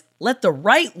realize Let the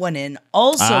Right One In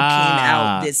also came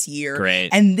out this year. Great.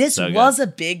 And this So was a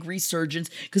big resurgence.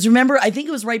 Because remember, I think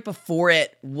it was right before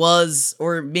it was,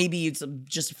 or maybe it's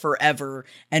just forever.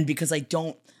 And because I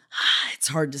don't, it's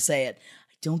hard to say it.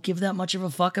 I don't give that much of a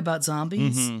fuck about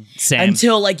zombies. Same.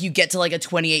 Until like you get to like a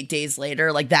 28 Days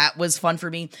Later. Like that was fun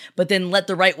for me. But then Let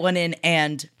the Right One In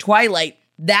and Twilight,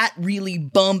 that really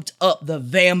bumped up the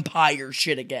vampire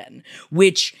shit again.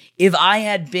 Which if I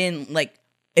had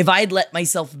let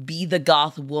myself be the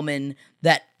goth woman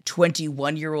that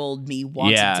 21-year-old me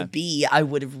wanted to be, I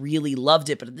would have really loved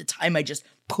it. But at the time, I just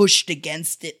pushed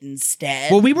against it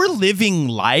instead. well, we were living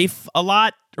life a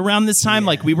lot around this time.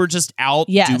 Like we were just out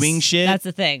doing shit. That's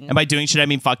the thing. And by doing shit, I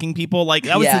mean fucking people. Like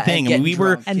that was the thing. I mean, we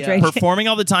were And drinking. performing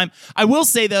all the time. I will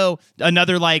say though,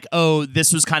 another like, oh,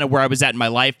 this was kind of where I was at in my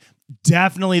life.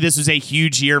 Definitely, this was a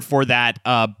huge year for that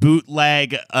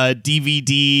bootleg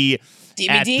DVD.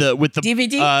 DVD? With the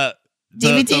DVD?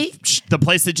 The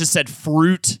place that just said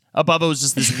fruit above it was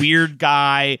just this weird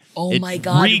guy. Oh it my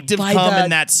God, reeked of by cum the- in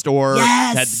that store.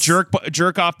 Yes. Had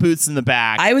jerk off booths in the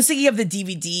back. I was thinking of the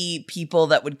DVD people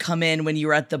that would come in when you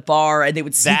were at the bar and they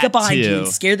would sneak That up behind you too. and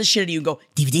scare the shit out of you and go,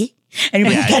 DVD? And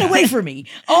you're like, get away from me.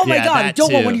 Oh my Yeah, God, I that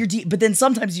don't want too. one of your But then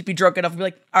sometimes you'd be drunk enough and be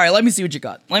like, all right, let me see what you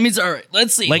got. All right,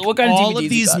 let's see. Like what kind all of DVDs of you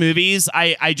these got? movies,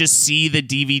 I just see the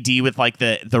DVD with like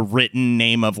the written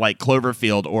name of like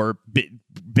Cloverfield or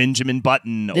Benjamin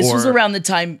Button. This or was around the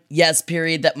time,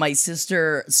 period, that my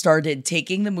sister started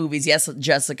taking the movies. Yes,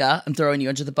 Jessica, I'm throwing you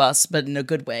under the bus, but in a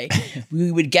good way.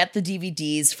 We would get the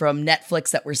DVDs from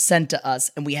Netflix that were sent to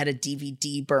us, and we had a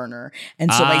DVD burner.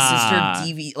 And so my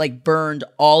sister burned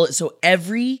all. So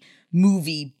every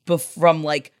movie from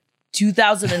like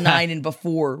 2009 and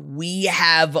before, we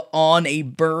have on a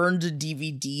burned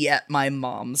DVD at my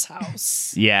mom's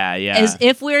house. Yeah. As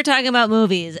if we were talking about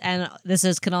movies, and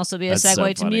can also be a That's segue so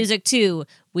to funny. music too.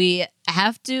 We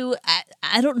have to.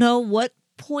 I don't know what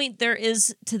point there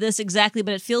is to this exactly,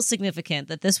 but it feels significant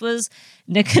that this was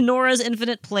Nick and Nora's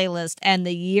Infinite Playlist, and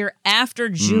the year after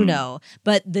Juno,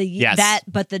 but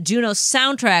the Juno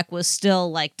soundtrack was still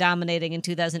like dominating in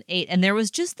 2008, and there was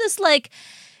just this like.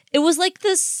 It was like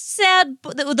this sad,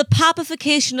 the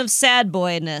popification of sad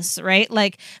boyness, right?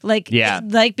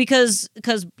 Because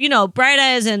Bright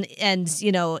Eyes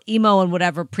and emo and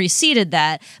whatever preceded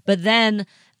that, but then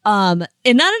and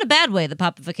not in a bad way, the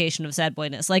popification of sad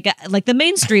boyness, like the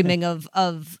mainstreaming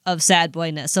of sad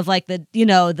boyness, of like the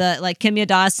like Kimya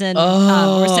Dawson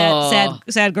or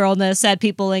sad girlness, sad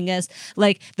peopliness,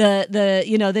 like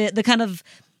the kind of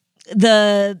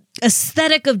the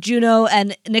aesthetic of Juno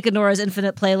and Nick and Nora's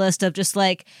Infinite Playlist of just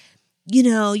like,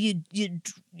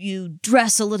 you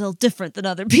dress a little different than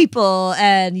other people,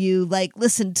 and you like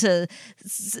listen to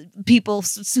people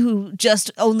who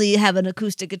just only have an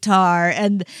acoustic guitar.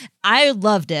 And I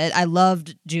loved it. I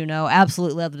loved Juno,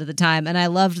 absolutely loved it at the time. And I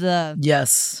loved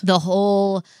the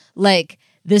whole like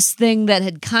this thing that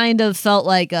had kind of felt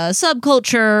like a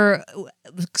subculture,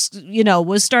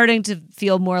 was starting to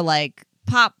feel more like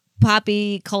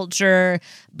poppy culture,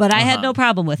 but I had no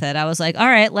problem with it. I was like, all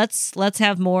right, let's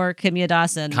have more Kimya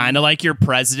Dawson. Kind of like your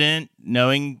president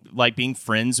knowing, like being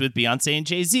friends with Beyonce and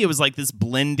Jay-Z. It was like this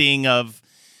blending of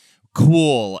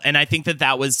cool. And I think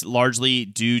that was largely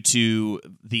due to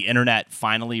the internet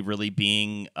finally really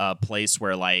being a place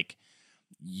where like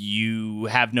you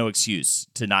have no excuse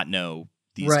to not know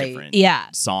these different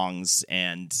songs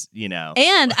and.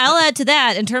 And I'll add to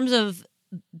that in terms of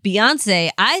Beyonce,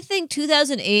 I think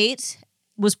 2008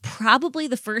 was probably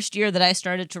the first year that I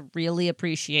started to really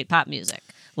appreciate pop music.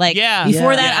 Like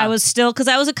before that, I was still, because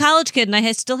I was a college kid and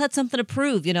I still had something to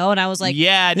prove, and I was like,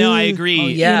 I agree. Oh,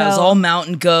 yeah, it was all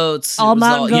Mountain Goats. All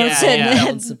Mountain Goats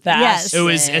and Sebastian. Yes. It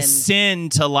was a sin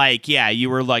to like, you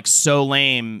were like so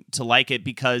lame to like it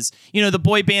because, the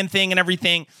boy band thing and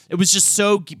everything, it was just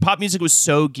pop music was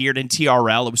so geared, and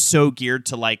TRL, it was so geared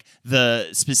to like the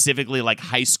specifically like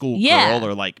high school girl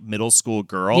or like middle school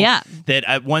girl. Yeah.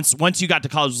 That once you got to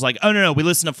college, it was like, oh no, we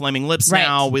listen to Flaming Lips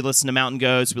now, we listen to Mountain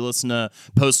Goats, we listen to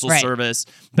Postal Right. Service.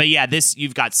 But yeah,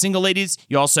 you've got Single Ladies.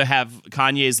 You also have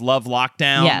Kanye's Love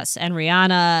Lockdown. Yes, and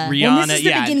Rihanna. Well, this is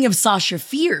the beginning of Sasha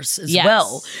Fierce as Yes,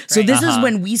 well. So right. this is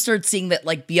when we start seeing that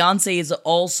like Beyonce is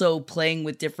also playing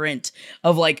with different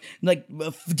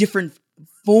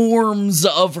forms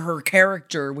of her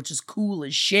character, which is cool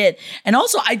as shit. And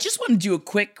also, I just want to do a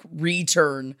quick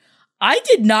return. I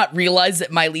did not realize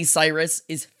that Miley Cyrus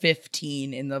is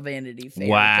 15 in the Vanity Fair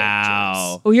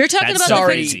Wow. pictures. Oh, you're talking That's about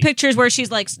crazy. the pictures where she's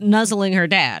like nuzzling her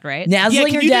dad, right? Nazzling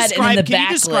can her you dad describe, and then the can you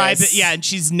backless. describe it? Yeah, and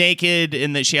she's naked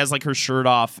and that she has like her shirt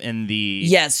off in the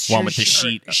one with the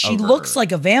sheet. She over looks her.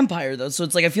 like a vampire though, so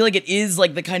it's like I feel like it is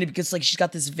like the kind of because like she's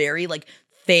got this very like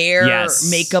fair Yes.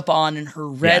 makeup on and her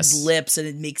red Yes. lips, and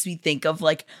it makes me think of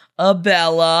like a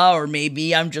Bella, or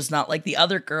maybe I'm just not like the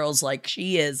other girls like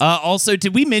she is. Also,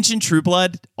 did we mention True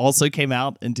Blood also came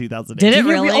out in 2008? Did it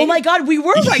You really? oh my god, we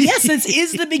were right. Yes, this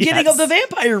is the beginning Yes. of the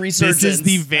vampire resurgence. This is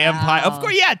the vampire. Wow. Of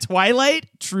course, yeah. Twilight,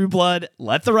 True Blood,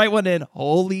 let the right one in.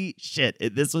 Holy shit.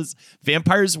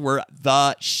 Vampires were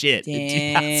the shit in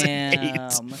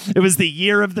 2008. It was the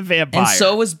year of the vampire. And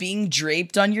so was being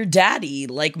draped on your daddy,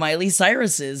 like Miley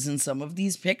Cyrus is in some of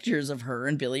these pictures of her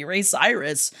and Billy Ray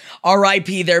Cyrus.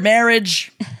 R.I.P. their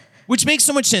marriage. Which makes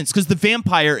so much sense because the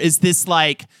vampire is this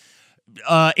like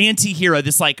anti-hero,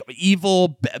 this like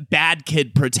evil bad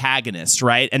kid protagonist,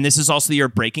 right? And this is also the year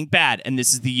of Breaking Bad, and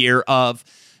this is the year of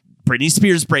Britney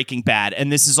Spears Breaking Bad,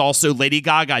 and this is also Lady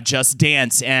Gaga Just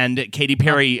Dance and Katy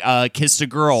Perry Kissed a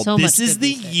Girl. So This much is good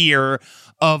the music. year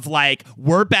of like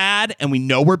we're bad and we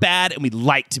know we're bad and we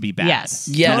like to be bad. Yes.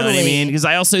 You know what I Totally. mean? Because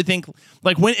I also think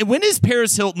like when is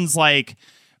Paris Hilton's like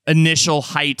initial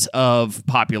height of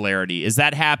popularity? Is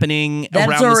that happening That's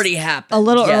around already happened. A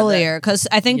little Yeah, earlier, because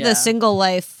I think yeah. the Single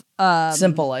Life.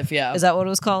 Simple Life, yeah. Is that what it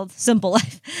was called? Simple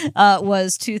Life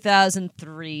was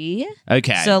 2003.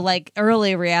 Okay. So like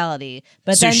early reality.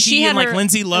 But So then she had and, like, her-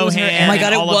 Lindsay it was her Lohan era. Oh my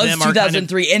god, it all of was them are kind of-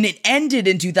 2003, and it ended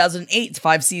in 2008,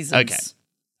 5 seasons. Okay.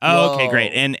 Oh, okay, Whoa.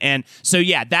 great. And so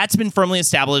yeah, that's been firmly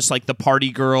established. Like the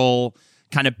party girl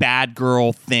kind of bad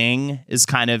girl thing is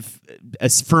kind of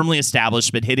firmly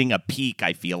established, but hitting a peak,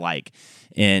 I feel like,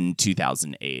 in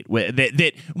 2008.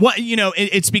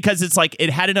 It's because it's like it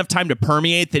had enough time to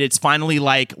permeate that it's finally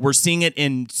like we're seeing it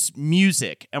in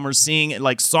music and we're seeing it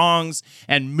like songs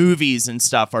and movies and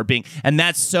stuff are being, and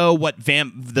that's so what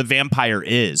the vampire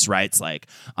is, right? It's like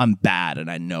I'm bad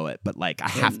and I know it, but like I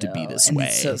have to be this and way.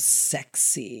 It's so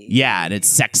sexy. Yeah, and it's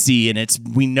sexy and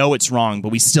we know it's wrong, but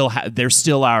we still they're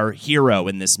still our hero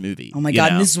in this movie. Oh my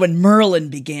god, and this is when Merlin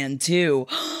began too.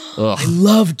 I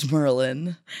loved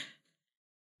Merlin.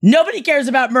 Nobody cares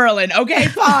about Merlin. Okay,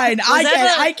 fine.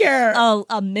 I care.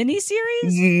 a mini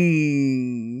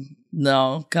series?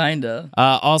 No, kinda.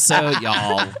 Also,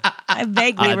 y'all, I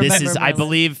vaguely remember. this is, I Merlin.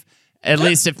 believe, at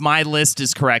least if my list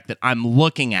is correct that I'm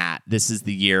looking at, this is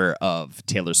the year of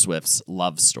Taylor Swift's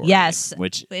Love Story. Yes,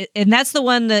 which and that's the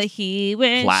one that he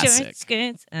went Classic. short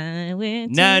skirts. I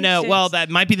went no, short well, skirts. that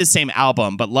might be the same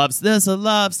album, but there's a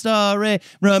love story.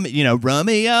 Romeo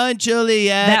and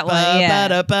Juliet. That one, yeah.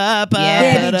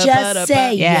 Baby, just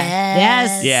say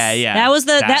Yes. Yeah. That was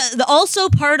also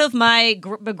part of my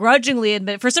begrudgingly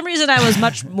admit. For some reason, I was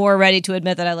much more ready to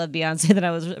admit that I love Beyonce than I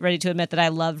was ready to admit that I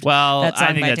loved. Well, that song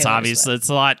I think by that's Taylor obvious. Swift. It's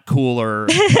a lot cooler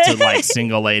to like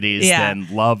Single Ladies Yeah. than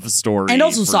Love Story. And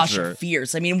also for Sasha sure.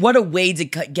 Fierce. I mean, what a way to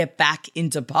get back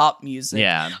into pop music.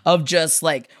 Yeah. Of just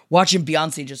like watching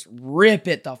Beyonce just rip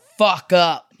it the fuck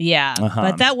up. Yeah,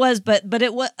 but that was, but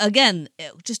it was again,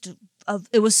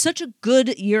 it was such a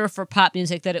good year for pop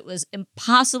music that it was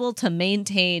impossible to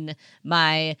maintain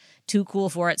my too cool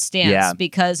for it stance Yeah.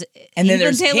 because And then even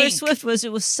there's Taylor Pink. Swift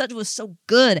was so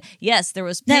good. Yes, there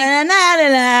was Na Pink. na na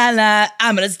na na.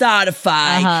 I'm gonna start a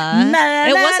fight. Uh-huh. Na, na,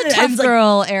 It na, was na. a tough It's like,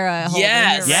 girl era. Holden,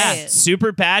 Yes. you're Yeah, right.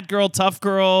 super bad girl, tough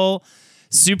girl,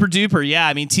 super duper. Yeah,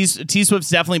 I mean T Swift's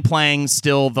definitely playing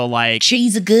still the like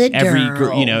she's a good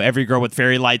girl. every girl with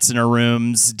fairy lights in her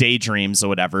rooms, daydreams or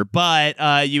whatever.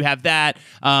 But you have that.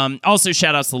 Also,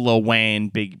 shout outs to Lil Wayne.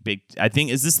 Big. I think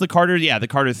is this the Carter? Yeah, the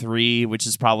Carter 3, which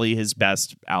is probably his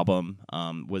best album.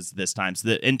 Was this time. So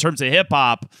in terms of hip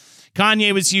hop,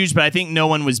 Kanye was huge, but I think no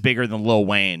one was bigger than Lil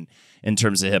Wayne in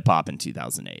terms of hip hop in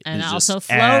 2008. And It was also just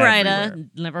Flow Rida. everywhere.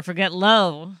 Never forget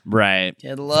Low. Right.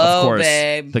 Get Of low, course,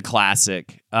 babe. the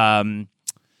classic.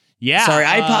 Yeah. Sorry,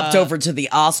 I popped over to the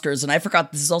Oscars and I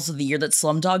forgot this is also the year that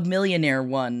Slumdog Millionaire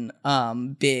won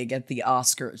big at the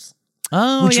Oscars.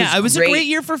 Oh, which yeah. was It was great. a great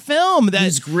year for film. That, It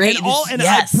was great. And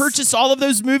Yes. I purchased all of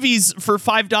those movies for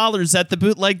 $5 at the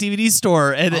bootleg DVD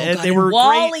store. And Oh, they God, were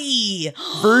Wally. great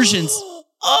versions.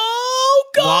 Oh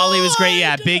God! Wall-E was great.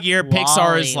 Yeah, big year.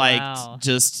 Pixar is Wall-E, like wow.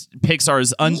 just Pixar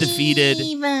is undefeated.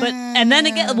 But and then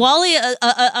again, Wall-E,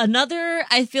 another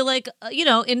I feel like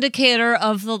indicator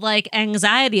of the like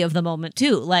anxiety of the moment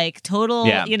too. Like total,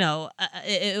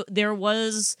 there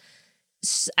was.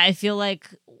 I feel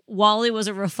like Wall-E was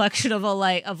a reflection of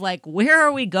where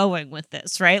are we going with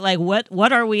this, right? Like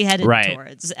what are we headed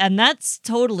towards? And that's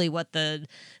totally what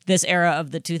this era of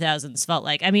the 2000s felt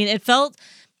like. I mean, it felt,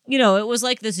 it was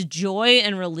like this joy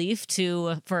and relief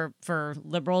for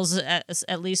liberals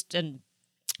at least, and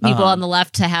people on the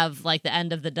left to have like the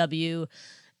end of the W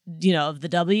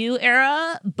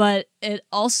era, but it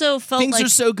also felt things like are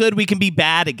so good we can be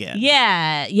bad again.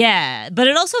 Yeah. But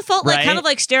it also felt like kind of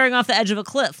like staring off the edge of a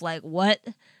cliff. Like what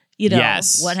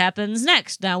what happens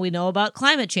next? Now we know about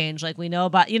climate change. Like we know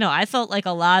about, I felt like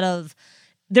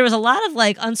there was a lot of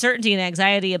like uncertainty and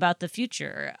anxiety about the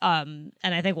future. And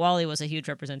I think Wall-E was a huge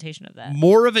representation of that.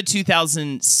 More of a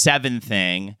 2007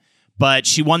 thing, but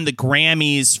she won the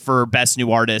Grammys for Best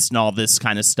New Artist and all this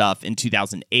kind of stuff in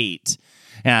 2008.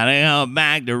 And I go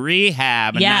back to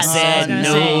rehab. And Yes, I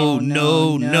said,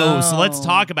 no. So let's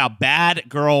talk about bad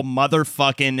girl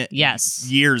motherfucking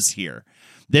years here.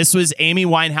 This was Amy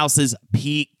Winehouse's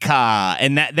Pika.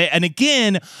 And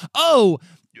again,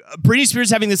 Britney Spears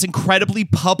having this incredibly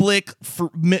public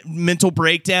mental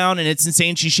breakdown, and it's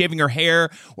insane. She's shaving her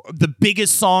hair. The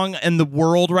biggest song in the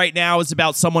world right now is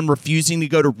about someone refusing to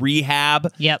go to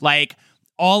rehab. Yep. Like,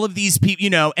 all of these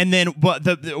people, and then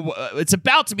it's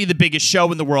about to be the biggest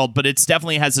show in the world, but it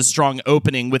definitely has a strong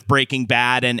opening with Breaking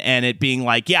Bad and it being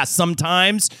like, yeah,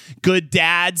 sometimes good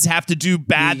dads have to do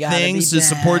bad things to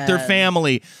support their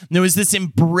family. And there was this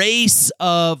embrace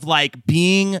of like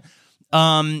being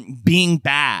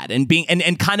bad and being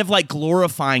and kind of like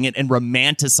glorifying it and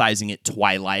romanticizing it.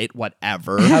 Twilight,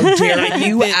 whatever. How dare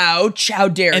you? Ouch! How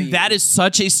dare you? And that is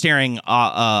such a staring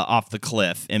off the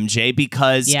cliff, MJ,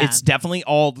 because it's definitely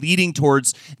all leading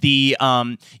towards the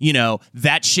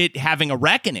that shit having a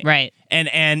reckoning, right? And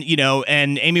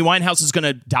Amy Winehouse is going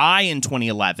to die in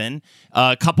 2011.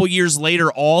 A couple years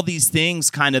later, all these things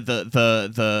kind of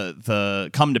the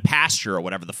come to pasture or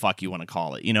whatever the fuck you want to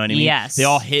call it. You know what I mean? Yes. They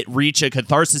all reach a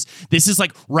catharsis. This is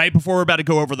like right before we're about to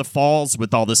go over the falls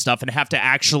with all this stuff and have to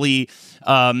actually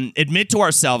admit to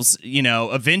ourselves,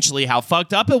 eventually how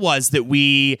fucked up it was that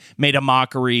we made a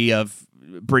mockery of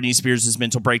Britney Spears'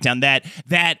 mental breakdown. That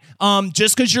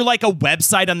just because you're like a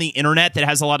website on the internet that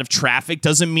has a lot of traffic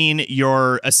doesn't mean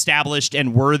you're established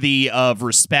and worthy of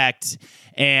respect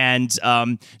and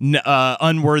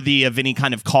unworthy of any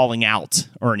kind of calling out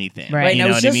or anything. Right. You I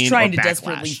know was what just I mean? trying Or to backlash.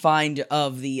 desperately find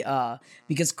of the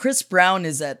because Chris Brown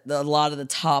is at a lot of the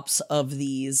tops of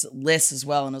these lists as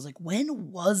well, and I was like, when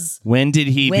did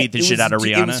he beat the shit out of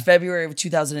Rihanna? It was February of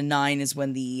 2009 is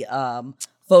when the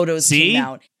photos came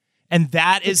out. And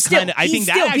that is kind of, I think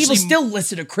that actually people still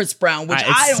listen to Chris Brown, which it's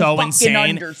I don't so fucking insane.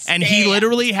 understand. And he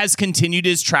literally has continued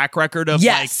his track record of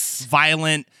like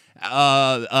violent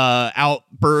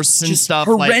outbursts and Just stuff.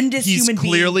 horrendous like, he's human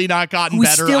clearly being not gotten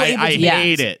who's better. still I able to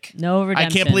hate it. No I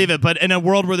redemption. can't believe it. But in a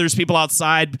world where there's people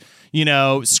outside,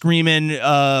 screaming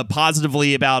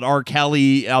positively about R.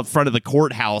 Kelly out front of the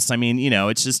courthouse, I mean,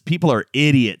 it's just people are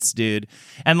idiots, dude.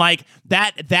 And like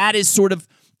that is sort of.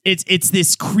 It's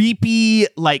this creepy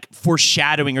like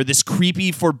foreshadowing or this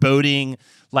creepy foreboding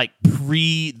like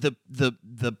the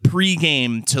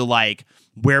pregame to like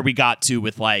where we got to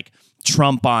with like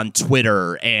Trump on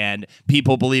Twitter and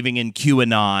people believing in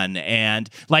QAnon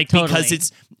and like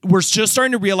because we're just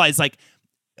starting to realize like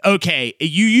okay,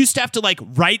 you used to have to like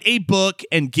write a book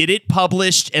and get it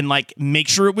published and like make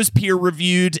sure it was peer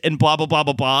reviewed and blah, blah, blah,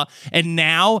 blah, blah. And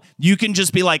now you can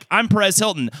just be like, I'm Perez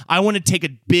Hilton. I want to take a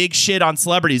big shit on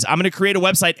celebrities. I'm going to create a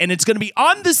website and it's going to be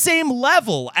on the same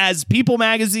level as People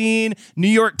Magazine, New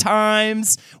York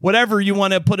Times, whatever you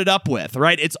want to put it up with,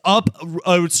 right? It's up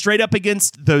straight up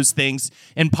against those things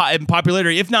in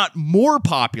popularity, if not more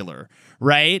popular,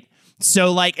 right?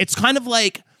 So like, it's kind of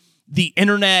like, the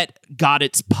internet got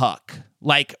its puck.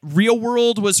 Like, real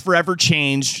world was forever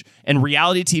changed, and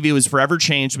reality TV was forever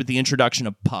changed with the introduction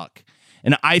of Puck.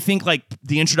 And I think, like,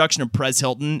 the introduction of Perez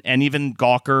Hilton and even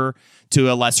Gawker to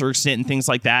a lesser extent and things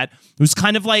like that, it was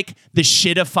kind of like the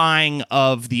shitifying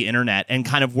of the internet and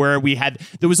kind of where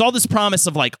there was all this promise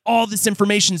of, like, all this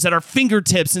information is at our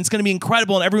fingertips and it's going to be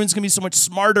incredible and everyone's going to be so much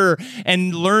smarter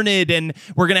and learned and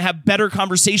we're going to have better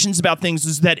conversations about things.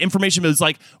 Is that information was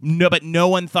like, no, but no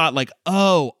one thought, like,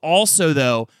 oh, also,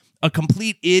 though, a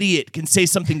complete idiot can say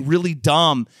something really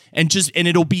dumb and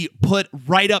it'll be put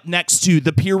right up next to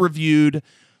the peer-reviewed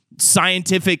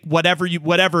scientific whatever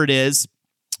it is,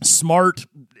 smart,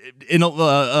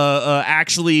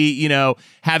 actually, you know,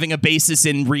 having a basis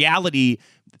in reality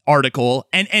article,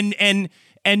 and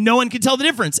no one can tell the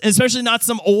difference, especially not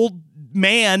some old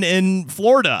man in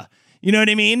Florida. You know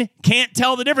what I mean? Can't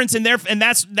tell the difference in there, and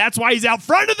that's why he's out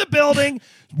front of the building,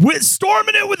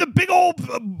 storming it with a big old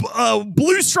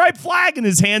blue striped flag in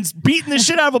his hands, beating the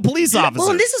shit out of a police officer.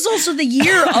 Well, and this is also the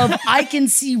year of I can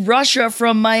see Russia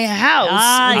from my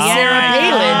house with Sarah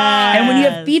Palin. And when you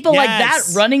have people like that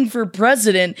running for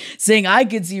president saying I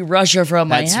can see Russia from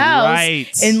my house. Right.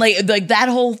 And like that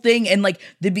whole thing, and like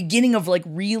the beginning of like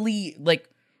really like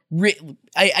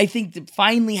I think that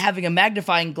finally having a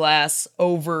magnifying glass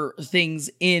over things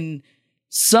in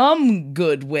some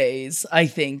good ways, I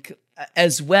think,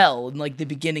 as well. And like the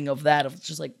beginning of that, of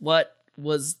just like, what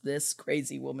was this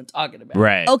crazy woman talking about?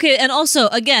 Right. Okay, and also,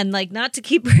 again, like, not to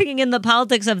keep bringing in the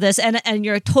politics of this, and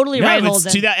you're totally right,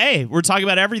 Holden. Hey, we're talking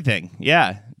about everything.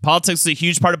 Yeah. Politics is a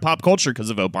huge part of pop culture because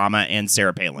of Obama and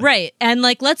Sarah Palin. Right. And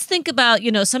like, let's think about,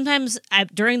 you know, sometimes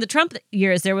during the Trump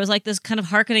years, there was like this kind of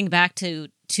hearkening back to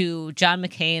John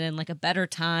McCain and like a better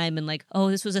time, and like, oh,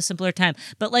 this was a simpler time.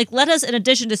 But like, let us, in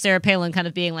addition to Sarah Palin kind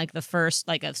of being like the first,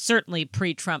 like a certainly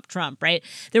pre-Trump, right?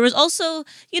 There was also,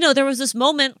 you know, there was this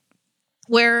moment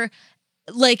where,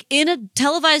 like, in a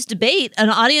televised debate, an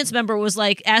audience member was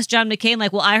like, asked John McCain,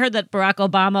 like, well, I heard that Barack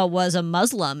Obama was a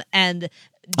Muslim, and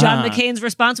John McCain's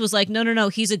response was like, no,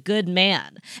 he's a good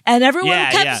man. And everyone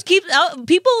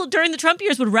people during the Trump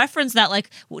years would reference that, like,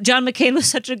 John McCain was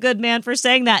such a good man for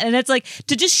saying that. And it's like,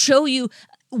 to just show you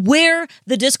where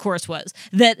the discourse was,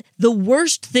 that the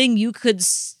worst thing you could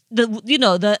there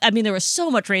was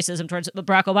so much racism towards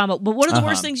Barack Obama, but one of the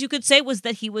worst things you could say was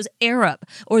that he was Arab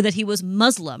or that he was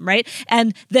Muslim, right?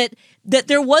 And that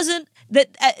there wasn't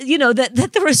that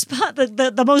the response,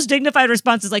 the most dignified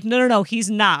response is like, no, he's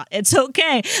not. It's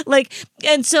okay. Like,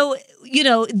 and so, you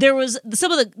know, there was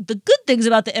some of the good things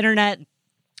about the internet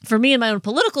for me in my own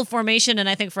political formation, and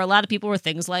I think for a lot of people, were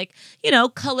things like, you know,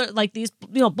 color, like these,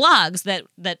 you know, blogs that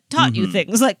taught you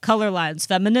things like color lines,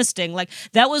 feministing. Like,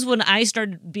 that was when I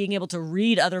started being able to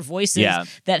read other voices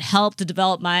that helped to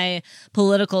develop my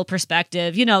political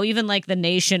perspective. You know, even like The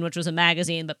Nation, which was a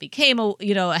magazine, but became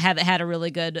had a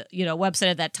really good, you know, website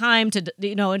at that time to,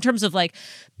 you know, in terms of like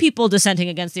people dissenting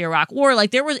against the Iraq War. Like,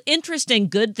 there was interesting,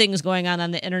 good things going on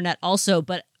the internet also,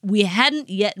 but we hadn't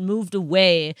yet moved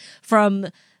away from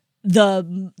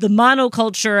the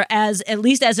monoculture, as at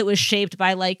least as it was shaped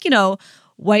by, like, you know,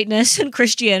 whiteness and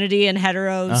Christianity and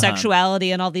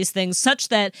heterosexuality and all these things, such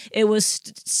that it was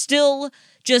still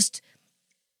just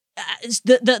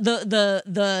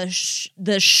the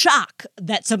shock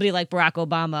that somebody like Barack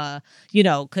Obama,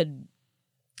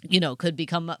 could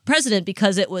become president,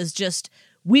 because it was just,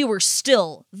 we were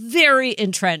still very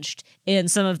entrenched in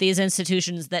some of these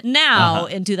institutions that now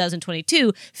in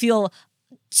 2022 feel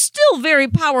still very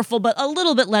powerful, but a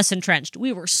little bit less entrenched.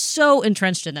 We were so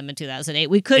entrenched in them in 2008.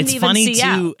 We couldn't even see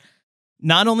out.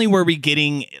 Not only were we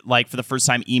getting, like, for the first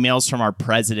time, emails from our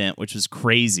president, which was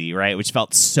crazy, right? Which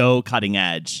felt so cutting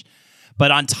edge.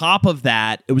 But on top of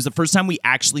that, it was the first time we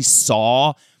actually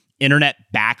saw internet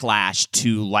backlash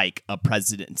to, like, a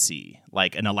presidency,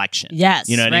 like an election. Yes.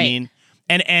 You know what I mean?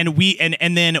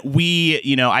 And then we,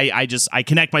 you know, I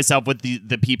connect myself with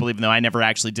the people, even though I never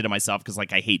actually did it myself, because,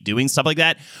 like, I hate doing stuff like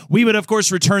that. We would, of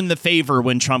course, return the favor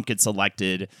when Trump gets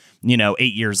elected, you know,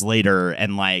 8 years later,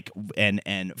 and like and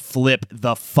flip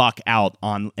the fuck out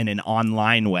in an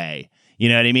online way. You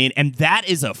know what I mean? And that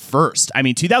is a first. I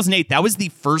mean, 2008, that was the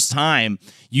first time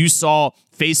you saw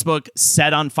Facebook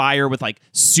set on fire with, like,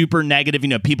 super negative, you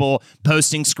know, people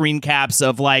posting screen caps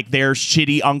of, like, their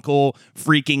shitty uncle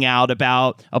freaking out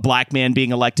about a black man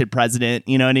being elected president.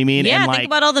 You know what I mean? Yeah, and, like, think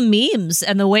about all the memes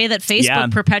and the way that Facebook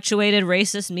perpetuated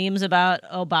racist memes about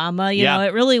Obama. You know,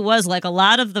 it really was like a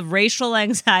lot of the racial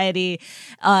anxiety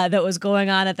that was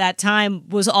going on at that time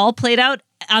was all played out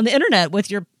on the internet with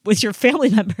your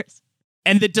family members.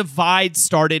 And the divide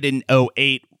started in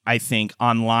 2008, I think,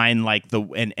 online, like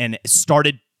and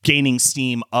started gaining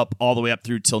steam up all the way up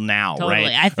through till now, totally.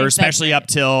 Right? I think, or especially up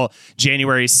till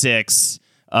January 6th,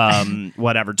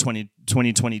 whatever,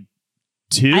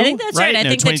 2022. I think that's right. I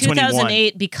think that 2021.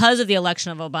 2008, because of the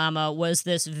election of Obama, was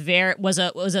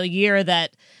a year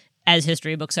that, as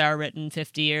history books are written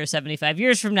 50 or 75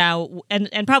 years from now,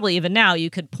 and probably even now,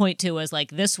 you could point to as, like,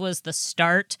 this was the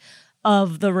start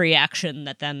of the reaction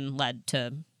that then led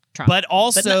to Trump. But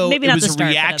also, maybe it not was the a start,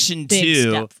 reaction but a big to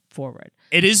step forward.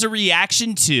 It is a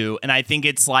reaction to, and I think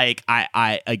it's like,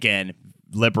 I again,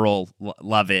 liberal,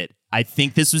 love it. I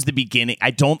think this was the beginning. I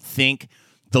don't think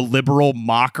the liberal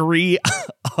mockery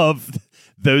of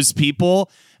those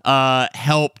people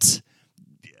helped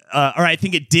or I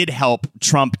think it did help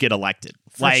Trump get elected.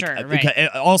 For sure, right.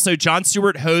 Also, Jon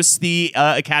Stewart hosts the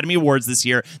Academy Awards this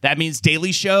year. That means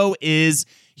Daily Show is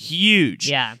huge.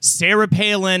 Yeah. Sarah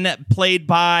Palin, played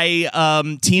by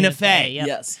Tina Fey. Yep.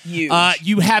 Yes, huge.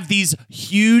 You have these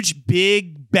huge,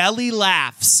 big belly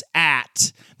laughs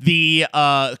at the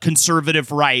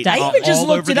conservative right. I even just all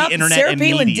looked over it the up. internet Sarah and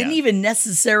Palin media. didn't even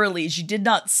necessarily, she did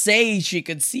not say she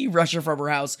could see Russia from her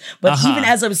house. But even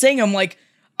as I was saying, I'm like,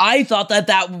 I thought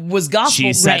that was gospel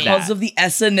She said because that. of the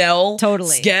SNL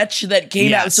sketch that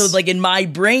came out. Yes. So like in my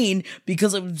brain,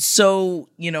 because I'm so,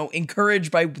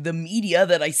 encouraged by the media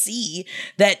that I see,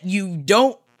 that you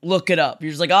don't look it up.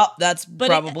 You're just like, oh, that's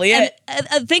probably it.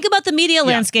 Think about the media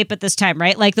landscape at this time,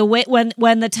 right? Like the way when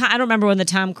the I don't remember when the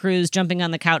Tom Cruise jumping on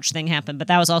the couch thing happened, but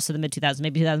that was also the mid 2000s,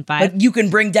 maybe 2005. But you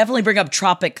can definitely bring up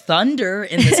Tropic Thunder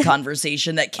in this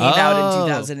conversation that came out in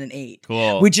 2008.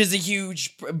 Cool. Which is a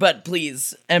huge, but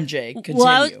please, MJ, continue.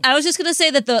 Well, I was just going to say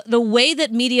that the way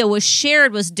that media was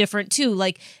shared was different too.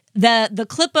 Like the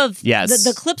clip of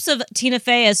the clips of Tina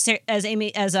Fey as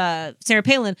Sarah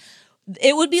Palin,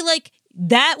 it would be like,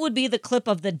 that would be the clip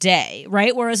of the day,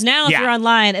 right? Whereas now, if you're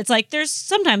online, it's like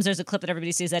sometimes there's a clip that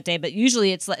everybody sees that day, but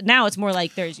usually it's more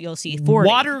like you'll see 40.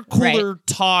 Water cooler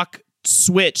talk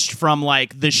switched from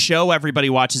like the show everybody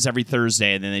watches every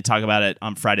Thursday, and then they talk about it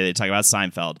on Friday. They talk about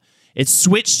Seinfeld. It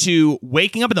switched to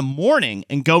waking up in the morning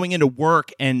and going into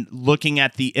work and looking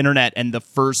at the internet and the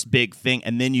first big thing,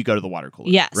 and then you go to the water cooler.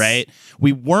 Yes. Right?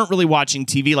 We weren't really watching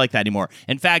TV like that anymore.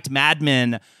 In fact, Mad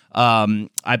Men,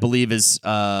 I believe, is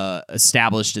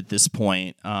established at this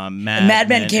point. Mad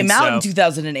Men came out in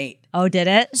 2008. Oh, did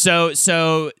it?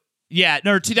 So yeah,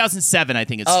 no, 2007, I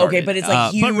think it started. Oh, okay, but it's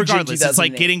like huge. But regardless, it's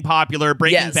like getting popular,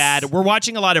 Breaking Bad. We're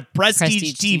watching a lot of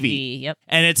prestige TV. Yep.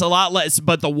 And it's a lot less,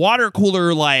 but the water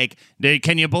cooler, like,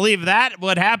 can you believe that?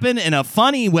 What happened in a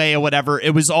funny way or whatever?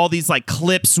 It was all these like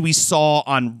clips we saw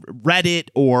on Reddit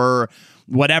or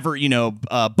whatever,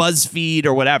 BuzzFeed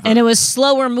or whatever. And it was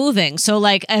slower moving. So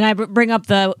like, and I bring up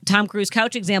the Tom Cruise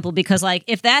couch example because like,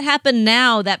 if that happened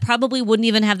now, that probably wouldn't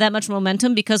even have that much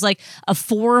momentum because like a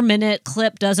 4-minute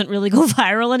clip doesn't really go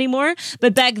viral anymore.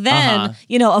 But back then, a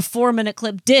 4-minute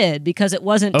clip did because it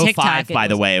wasn't TikTok. 05, by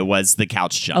the way, was the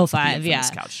couch jump. 05, yeah.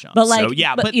 Couch jump. But like,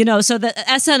 so, so the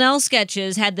SNL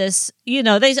sketches had this,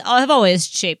 they have always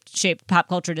shaped pop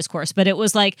culture discourse, but it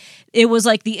was like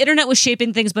the internet was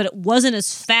shaping things, but it wasn't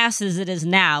as fast as it is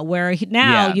now, where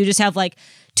now you just have like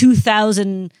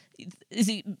 2,000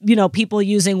 people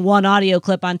using one audio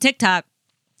clip on TikTok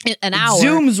an hour. It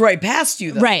zooms right past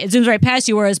you, though. Right, it zooms right past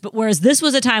you. Whereas this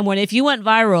was a time when if you went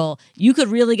viral, you could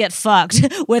really get fucked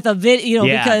with a video,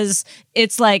 because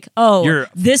it's like, you're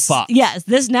fucked. Yes,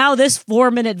 this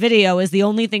 4-minute video is the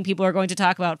only thing people are going to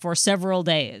talk about for several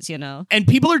days. And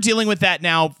people are dealing with that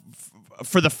now.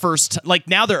 For the first, like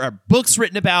now there are books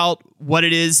written about what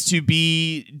it is to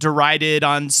be derided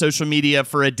on social media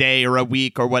for a day or a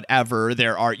week or whatever.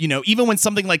 There are, even when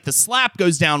something like the slap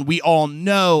goes down, we all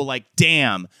know, like,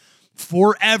 damn,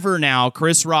 forever now,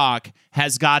 Chris Rock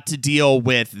has got to deal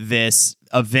with this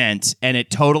event, and it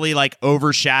totally like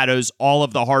overshadows all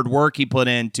of the hard work he put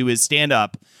into his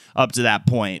stand-up up to that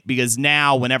point, because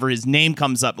now whenever his name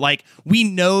comes up, like, we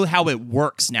know how it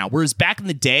works now, whereas back in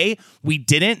the day we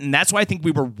didn't. And that's why I think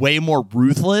we were way more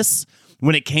ruthless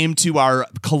when it came to our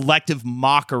collective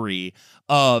mockery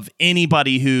of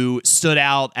anybody who stood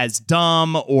out as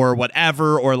dumb or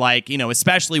whatever, or like,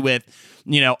 especially with,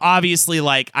 obviously,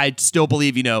 like, I still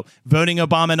believe, voting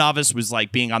Obama in office was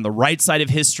like being on the right side of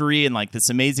history and like this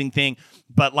amazing thing.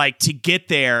 But like, to get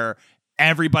there,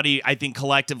 everybody, I think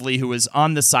collectively who was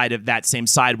on the side of that same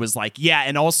side was like, yeah,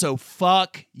 and also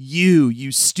fuck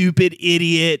you stupid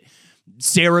idiot,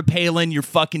 Sarah Palin, you're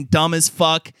fucking dumb as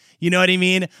fuck. You know what I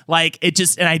mean? Like, it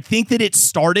just, and I think that it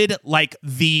started like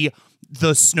the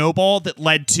snowball that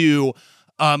led to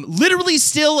literally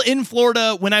still in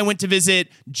Florida when I went to visit,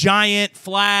 giant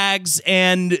flags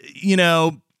and,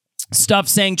 stuff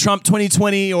saying Trump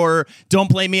 2020 or don't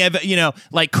blame me,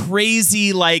 like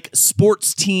crazy, like the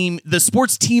sports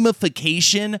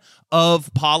teamification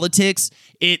of politics.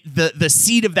 The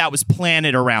seed of that was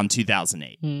planted around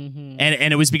 2008. Mm-hmm.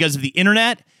 And it was because of the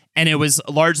internet, and it was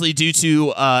largely due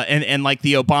to and like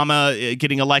the Obama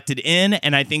getting elected in.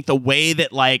 And I think the way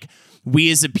that like we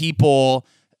as a people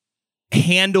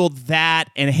handled that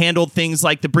and handled things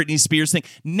like the Britney Spears thing.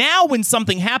 Now when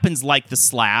something happens like the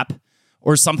slap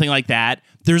or something like that,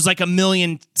 there's like a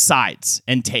million sides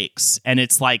and takes, and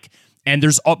it's like, and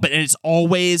it's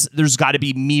always, there's got to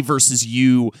be me versus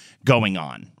you going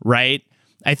on, right?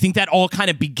 I think that all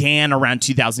kind of began around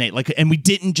 2008, like, and we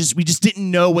just didn't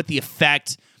know what the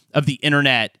effect of the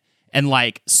internet and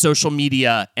like social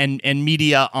media and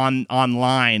media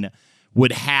online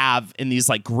would have in these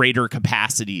like greater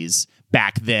capacities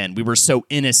back then. We were so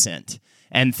innocent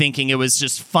and thinking it was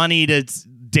just funny to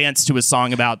dance to a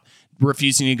song about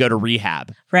refusing to go to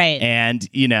rehab. Right. And,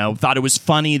 thought it was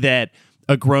funny that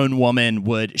a grown woman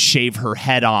would shave her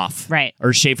head off. Right.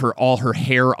 Or shave all her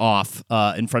hair off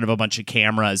in front of a bunch of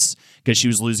cameras because she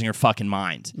was losing her fucking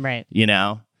mind. Right.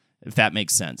 If that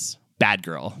makes sense. Bad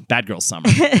girl summer.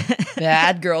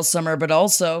 Bad girl summer, but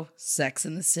also Sex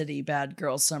in the City bad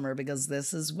girl summer, because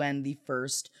this is when the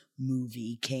first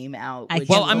movie came out.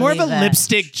 Well, I'm more of a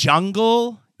lipstick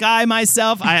jungle guy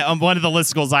myself. One of the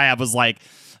listicles I have was like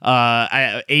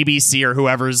ABC or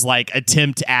whoever's like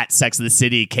attempt at Sex in the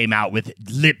City came out with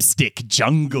Lipstick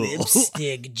Jungle.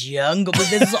 Lipstick Jungle. But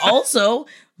this is also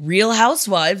Real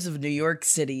Housewives of New York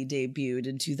City debuted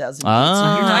in 2008. So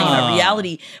you're talking about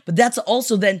reality, but that's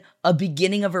also then a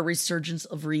beginning of a resurgence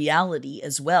of reality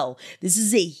as well. This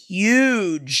is a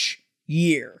huge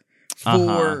year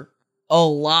for a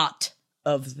lot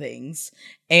of things.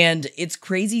 And it's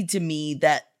crazy to me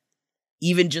that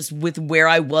even just with where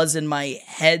I was in my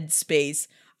headspace,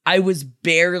 I was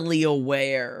barely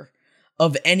aware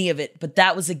of any of it. But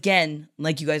that was, again,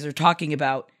 like you guys are talking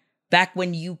about, back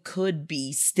when you could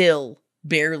be still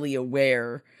barely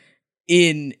aware.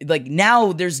 In like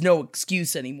now, there's no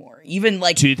excuse anymore. Even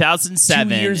like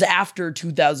 2007, 2 years after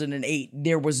 2008,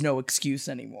 there was no excuse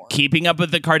anymore. Keeping Up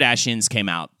with the Kardashians came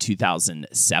out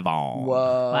 2007. Whoa!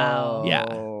 Wow!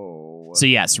 Yeah. So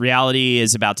yes, reality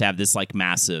is about to have this like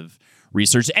massive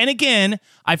research. And again,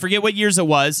 I forget what years it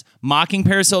was, mocking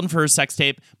Paris Hilton for her sex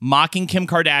tape, mocking Kim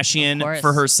Kardashian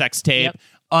for her sex tape,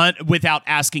 without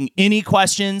asking any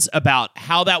questions about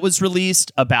how that was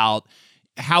released, about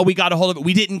how we got a hold of it.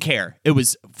 We didn't care. It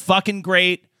was fucking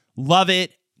great. Love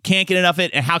it. Can't get enough of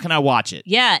it. And how can I watch it?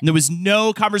 Yeah. And there was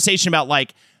no conversation about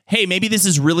like, hey, maybe this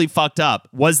is really fucked up.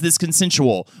 Was this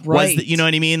consensual? Right. You know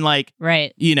what I mean? Like,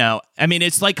 right. I mean,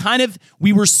 it's like kind of,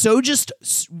 we were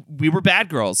bad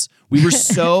girls. We were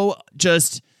so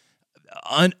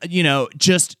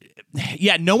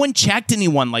no one checked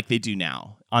anyone like they do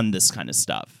now on this kind of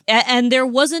stuff. And there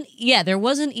wasn't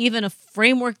even a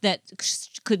framework that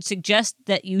could suggest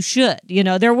that you should.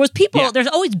 There was people, there's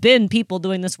always been people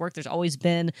doing this work. There's always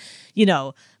been,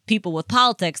 people with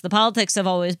politics. The politics have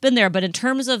always been there, but in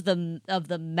terms of the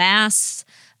mass,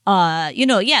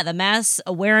 the mass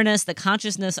awareness, the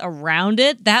consciousness around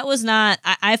it, that was not,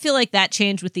 I feel like that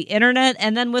changed with the internet.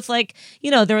 And then with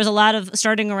there was a lot of,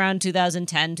 starting around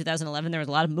 2010, 2011, there was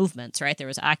a lot of movements, right? There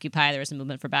was Occupy, there was a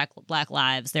movement for Black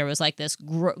Lives. There was like this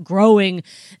growing,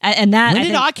 and that— When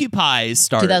did Occupy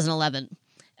start? 2011.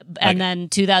 And then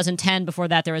 2010, before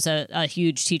that, there was a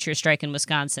huge teacher strike in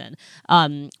Wisconsin,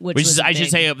 which is, I should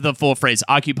say the full phrase,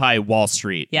 Occupy Wall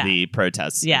Street, the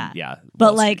protests.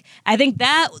 But I think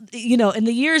that, in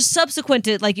the years subsequent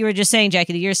to, like you were just saying,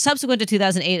 Jackie, the years subsequent to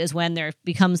 2008 is when there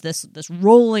becomes this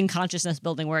rolling consciousness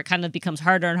building where it kind of becomes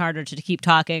harder and harder to keep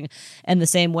talking in the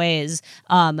same ways.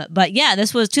 But yeah,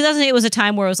 2008 was a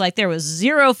time where it was like there was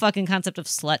zero fucking concept of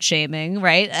slut shaming,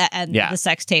 right? And the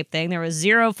sex tape thing. There was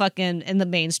zero fucking in the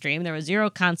mainstream. There was zero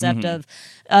concept of,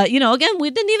 again,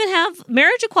 we didn't even have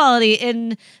marriage equality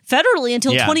federally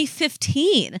until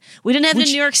 2015. We didn't have it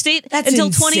in New York State until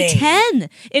insane. 2010.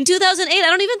 In 2008, I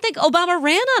don't even think Obama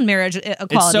ran on marriage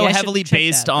equality. It's so heavily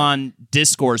based on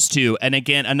discourse, too. And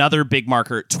again, another big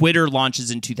marker, Twitter launches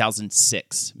in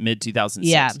 2006, mid-2006.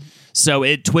 Yeah.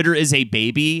 So Twitter is a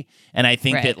baby. And I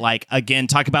think that, like, again,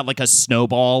 talk about like a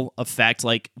snowball effect.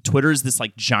 Like, Twitter is this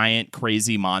like giant,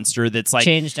 crazy monster that's like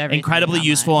changed everything incredibly online.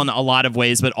 useful in a lot of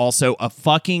ways, but also a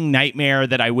fucking nightmare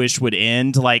that I wish would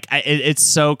end. Like, it's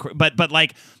so, but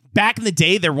like back in the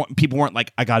day, people weren't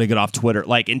like, I got to get off Twitter.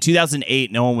 Like in 2008,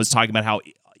 no one was talking about how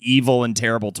evil and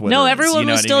terrible Twitter No, is, everyone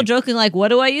was still joking like, what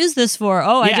do I use this for?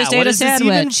 Oh, I just ate a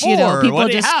sandwich. People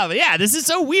what just have? Yeah, this is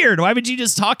so weird. Why would you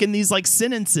just talk in these like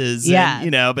sentences? Yeah.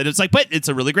 And, but it's like, but it's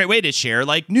a really great way to share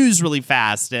like news really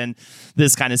fast and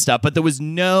this kind of stuff. But there was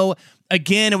no,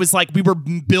 again, it was like we were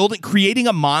creating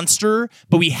a monster,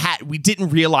 but we didn't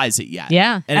realize it yet.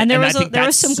 Yeah. And there was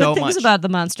some so good things about the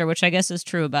monster, which I guess is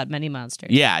true about many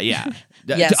monsters. Yeah.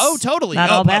 Yes. Oh, totally.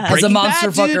 Not all bad. As a monster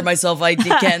fucker dude. myself, I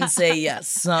can say yes,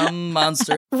 some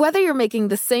monster. Whether you're making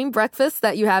the same breakfast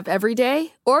that you have every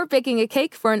day or baking a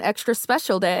cake for an extra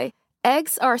special day,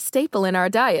 eggs are a staple in our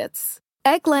diets.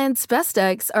 Eggland's best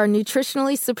eggs are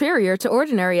nutritionally superior to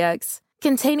ordinary eggs,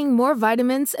 containing more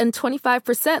vitamins and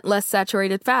 25% less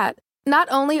saturated fat. Not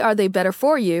only are they better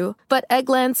for you, but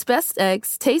Eggland's best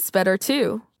eggs taste better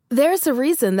too. There's a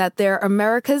reason that they're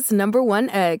America's #1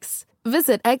 eggs.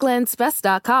 Visit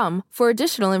egglandsbest.com for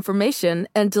additional information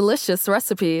and delicious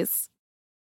recipes.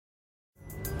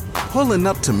 Pulling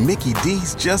up to Mickey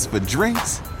D's just for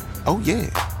drinks? Oh yeah,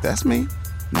 that's me.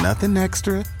 Nothing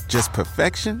extra, just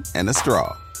perfection and a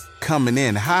straw. Coming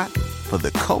in hot for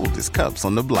the coldest cups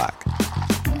on the block.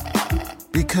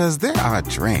 Because there are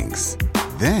drinks.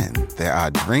 Then there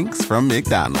are drinks from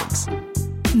McDonald's.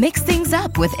 Mix things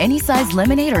up with any size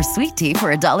lemonade or sweet tea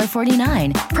for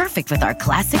 $1.49. Perfect with our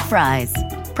classic fries.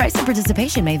 Price and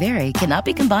participation may vary. Cannot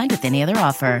be combined with any other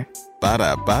offer.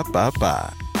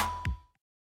 Ba-da-ba-ba-ba.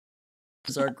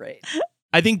 Those are great.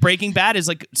 I think Breaking Bad is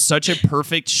like such a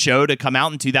perfect show to come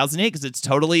out in 2008 because it's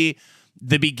totally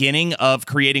the beginning of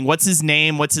creating what's his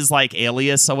like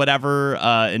alias or whatever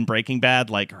in Breaking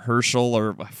Bad, like Herschel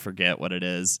or I forget what it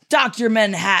is. Dr.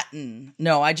 Manhattan.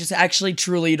 No, I just actually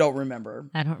truly don't remember.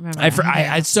 I don't remember.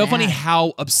 It's so funny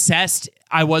how obsessed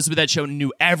I was with that show,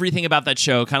 knew everything about that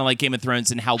show, kind of like Game of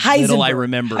Thrones, and how little I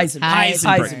remember.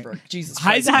 Heisenberg. Jesus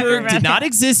Christ. Heisenberg did not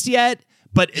exist yet.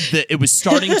 But it was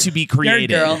starting to be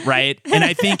created, right? And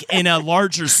I think in a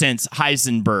larger sense,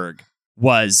 Heisenberg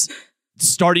was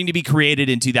starting to be created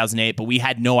in 2008, but we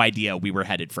had no idea we were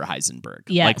headed for Heisenberg.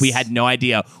 Yes. Like we had no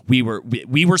idea. We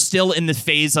were still in the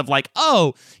phase of like,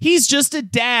 oh, he's just a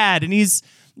dad, and he's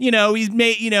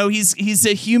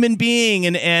a human being,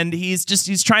 and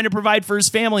he's trying to provide for his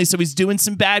family, so he's doing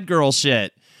some bad girl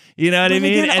shit. You know what I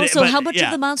mean? Again, also, how much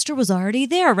of the monster was already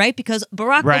there, right? Because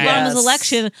Barack Obama's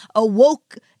election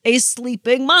awoke a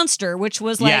sleeping monster, which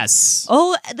was like,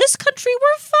 oh, this country,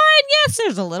 we're fine. Yes,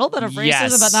 there's a little bit of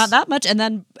racism, but not that much. And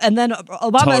then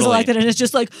Obama is elected, and it's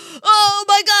just like, oh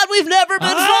my God, we've never been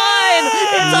fine.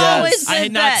 It's always been I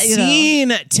had not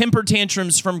seen temper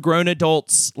tantrums from grown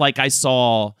adults like I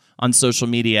saw on social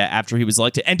media after he was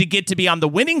elected. And to get to be on the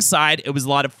winning side, it was a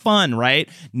lot of fun, right?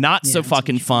 Not so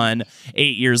fucking fun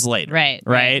 8 years later.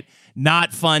 Right?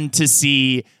 Not fun to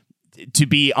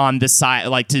be on the side,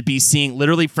 like to be seeing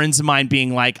literally friends of mine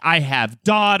being like, I have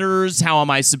daughters. How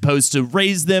am I supposed to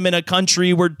raise them in a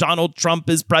country where Donald Trump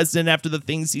is president after the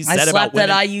things he said about women?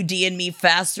 I slapped that IUD in me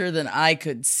faster than I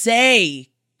could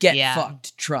say, get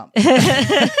fucked, Trump.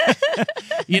 And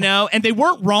they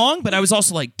weren't wrong, but I was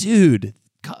also like, dude,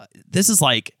 God, this is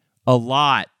like a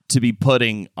lot to be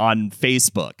putting on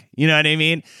Facebook. You know what I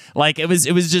mean? Like it was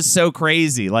just so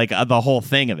crazy. Like the whole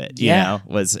thing of it, you know,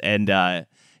 was, and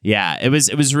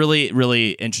it was really,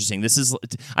 really interesting.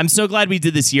 I'm so glad we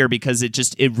did this year because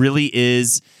it really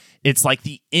is. It's like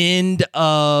the end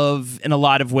of, in a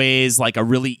lot of ways, like a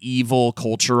really evil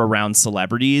culture around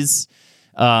celebrities.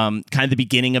 Kind of the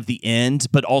beginning of the end,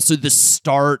 but also the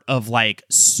start of like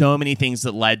so many things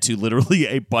that led to literally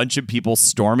a bunch of people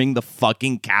storming the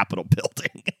fucking Capitol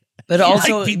building. But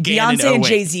also, Beyonce and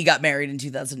Jay-Z got married in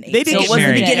 2008. They did so it was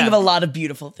the beginning of a lot of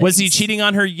beautiful things. Was he cheating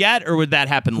on her yet, or would that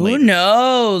happen later? Who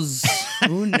knows?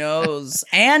 Who knows?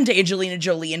 And Angelina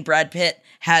Jolie and Brad Pitt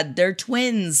had their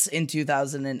twins in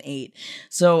 2008.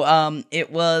 So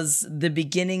it was the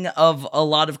beginning of a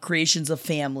lot of creations of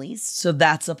families. So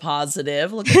that's a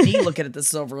positive. Look at me looking at the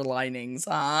silver linings.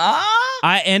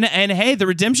 And hey, the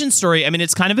redemption story. I mean,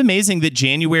 it's kind of amazing that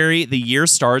January, the year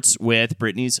starts with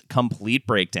Britney's complete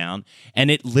breakdown, and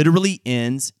it literally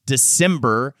ends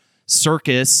December.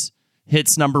 Circus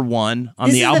hits #1 on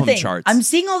the album charts. I'm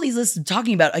seeing all these lists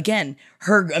talking about, again,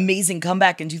 her amazing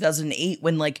comeback in 2008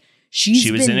 when like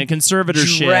she was in a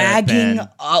conservatorship, dragging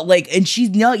and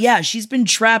she's been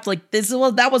trapped. Like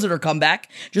that wasn't her comeback.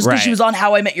 Just because she was on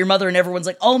How I Met Your Mother and everyone's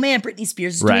like, oh man, Britney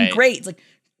Spears is doing great. It's like,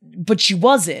 but she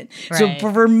wasn't. So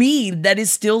for me, that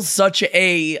is still such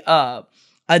a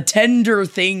tender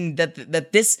thing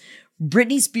that this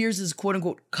Britney Spears' quote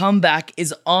unquote comeback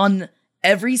is on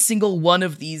every single one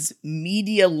of these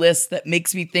media lists that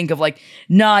makes me think of like,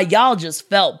 nah, y'all just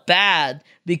felt bad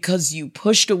because you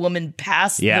pushed a woman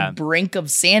past the brink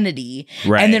of sanity.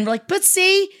 Right. And then we're like, but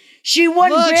see, she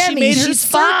won Grammy. She made her She's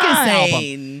circus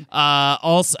fine. album.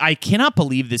 Also, I cannot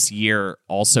believe this year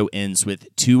also ends with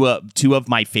two of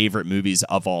my favorite movies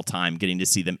of all time, getting to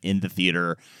see them in the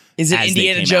theater. Is it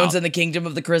Indiana Jones and the Kingdom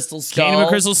of the Crystal Skull? Kingdom of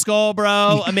Crystal Skull,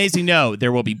 bro. Amazing. No,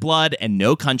 There Will Be Blood and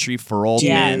No Country for Old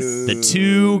Men. The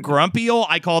two grumpy old,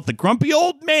 I call it the grumpy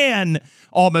old man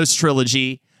almost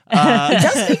trilogy. It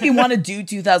does make me want to do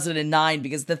 2009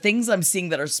 because the things I'm seeing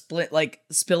that are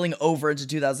spilling over into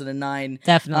 2009.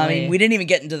 Definitely. I mean, we didn't even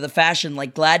get into the fashion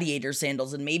like gladiator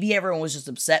sandals, and maybe everyone was just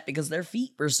upset because their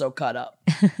feet were so cut up.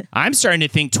 I'm starting to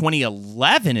think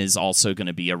 2011 is also going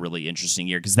to be a really interesting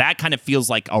year because that kind of feels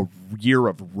like a year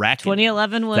of reckoning.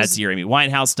 2011 was... That's the year Amy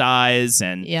Winehouse dies,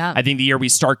 and Yeah. I think the year we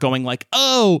start going like,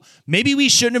 oh, maybe we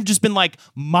shouldn't have just been like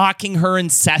mocking her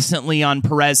incessantly on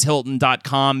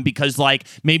PerezHilton.com because like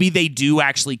maybe they do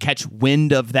actually catch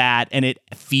wind of that and it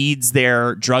feeds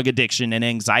their drug addiction and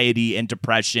anxiety and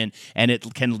depression and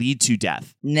it can lead to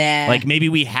death. Nah. Like maybe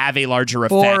we have a larger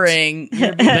effect. Boring.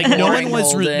 Like no one Boring,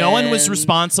 was Holden.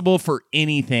 responsible for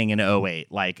anything in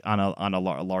 2008, like on a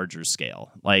larger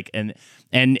scale. Like and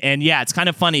yeah, it's kind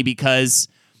of funny because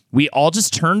we all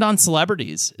just turned on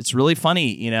celebrities. It's really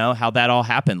funny, you know, how that all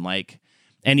happened. Like,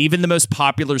 and even the most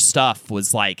popular stuff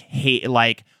was like hate,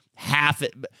 like half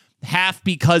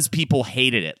because people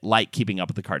hated it, like Keeping Up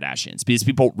with the Kardashians, because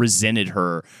people resented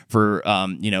her for,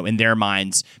 you know, in their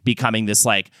minds becoming this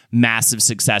like massive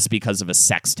success because of a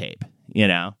sex tape. You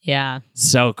know? Yeah.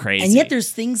 So crazy. And yet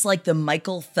there's things like the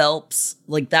Michael Phelps,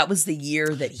 like that was the year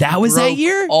that he That was that broke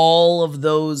year? all of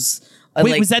those.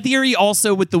 Wait, like, was that the year he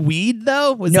also with the weed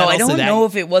though? Was no, that I also don't that? know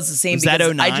if it was the same Was that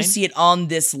because I 09? just see it on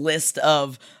this list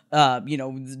of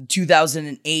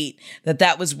 2008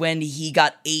 that was when he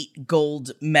got 8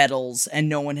 gold medals and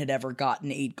no one had ever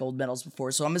gotten 8 gold medals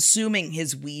before. So I'm assuming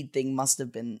his weed thing must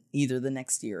have been either the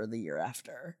next year or the year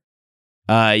after.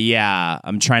 Yeah,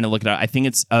 I'm trying to look it up. I think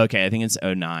it's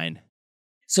 09.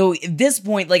 So at this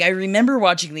point, like I remember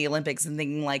watching the Olympics and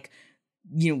thinking like,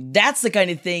 you know, that's the kind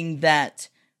of thing that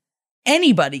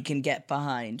anybody can get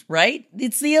behind, right?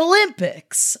 It's the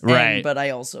Olympics. Right. But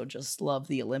I also just love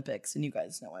the Olympics, and you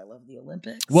guys know I love the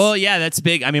Olympics. Well, yeah, that's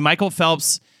big. I mean, Michael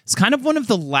Phelps is kind of one of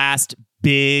the last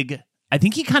big, I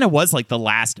think he kind of was like the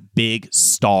last big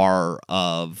star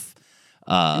of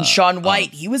and Shaun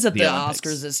White, he was at the Olympics.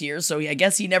 Oscars this year, so I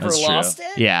guess he never That's lost true.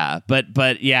 it. Yeah,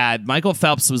 but yeah, Michael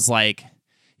Phelps was like,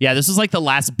 yeah, this was like the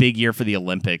last big year for the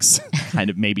Olympics, kind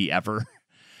of maybe ever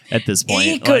at this point.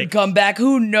 He could come back.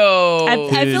 Who knows?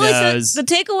 I feel like knows? the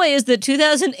takeaway is that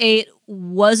 2008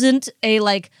 wasn't a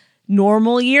like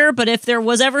normal year, but if there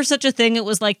was ever such a thing, it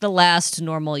was like the last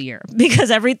normal year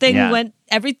because everything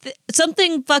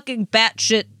something fucking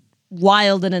batshit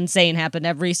wild and insane happened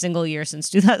every single year since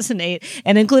 2008,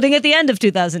 and including at the end of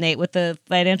 2008 with the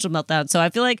financial meltdown. So I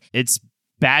feel like it's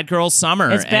Bad Girl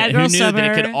Summer. It's Bad Girl Who knew Summer.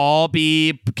 that it could all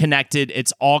be connected?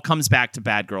 It's all comes back to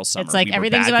Bad Girl Summer. it's like We were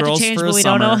everything's bad about to girls change, for but a we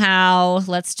don't know summer. how.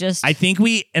 Let's just. I think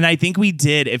we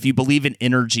did. If you believe in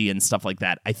energy and stuff like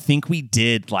that, I think we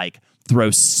did like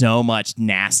throw so much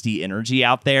nasty energy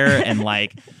out there, and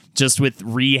like just with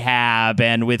Rehab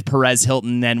and with Perez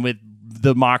Hilton and with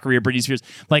the mockery of Britney Spears.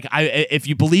 Like, if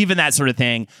you believe in that sort of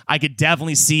thing, I could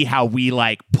definitely see how we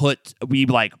made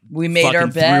our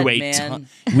bed, man.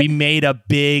 We made a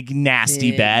big nasty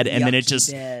Big, bed, and then it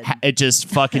yucky just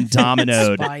fucking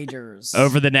dominoed Spiders.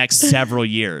 over the next several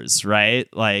years,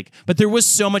 right? Like, but there was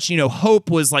so much, you know, hope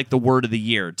was like the word of the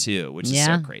year too, which is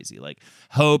so crazy. Like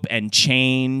hope and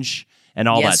change and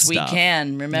all that Yes, stuff. we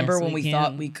can. Remember Yes, when we we can.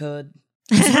 thought we could?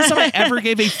 It's the first time I ever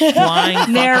gave a flying fuck about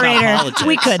narrator. politics.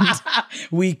 We couldn't.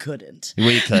 We couldn't.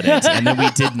 We couldn't, and then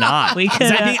we did not. We 'Cause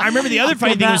couldn't. I remember the other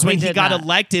funny thing was when We he did got not.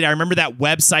 elected. I remember that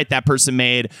website that person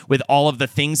made with all of the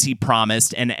things he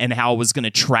promised and how it was going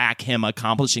to track him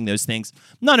accomplishing those things.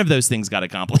 None of those things got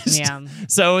accomplished. Yeah.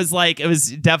 So it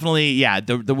was definitely,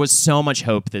 there was so much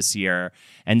hope this year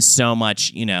and so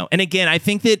much, you know. And again, I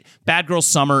think that Bad Girl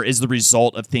Summer is the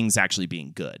result of things actually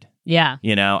being good. Yeah.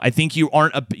 You know, I think you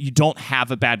don't have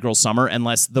a Bad Girl Summer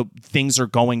unless the things are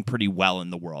going pretty well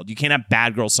in the world. You can't have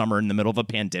Bad Girl Summer in the middle of a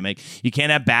pandemic. You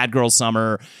can't have Bad Girl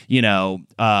Summer, you know,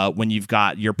 when you've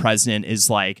got your president is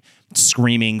like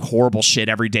screaming horrible shit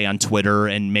every day on Twitter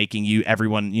and making every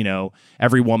woman, you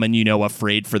know,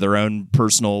 afraid for their own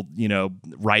personal, you know,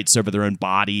 rights over their own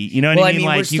body. You know what I mean?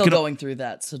 We're Like still going through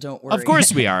that, so don't worry. Of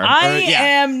course we are.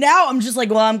 I'm just like,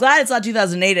 well, I'm glad it's not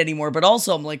 2008 anymore, but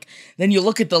also I'm like, then you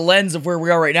look at the lens of where we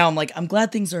are right now. I'm like, I'm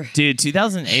glad things are. Dude,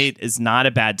 2008 is not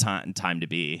a bad time to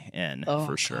be in,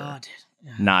 for sure. God.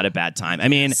 Not a bad time. I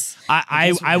mean,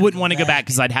 I guess we're wouldn't gonna want to go go back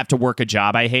because I'd have to work a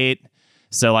job I hate.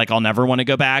 So like, I'll never want to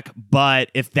go back.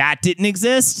 But if that didn't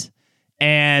exist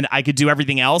and I could do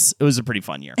everything else, it was a pretty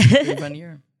fun year. Pretty fun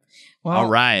year. Well, All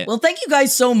right. Well, thank you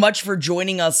guys so much for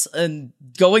joining us and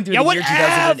going through the year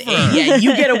whatever. 2008. Yeah,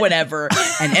 you get a whatever.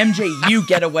 And MJ, you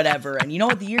get a whatever. And you know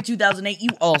what? The year 2008, you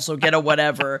also get a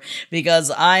whatever.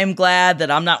 Because I'm glad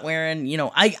that I'm not wearing, you know,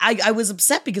 I was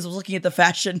upset because I was looking at the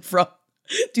fashion from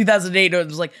 2008, it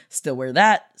was like, still wear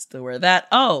that.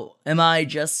 Oh, am I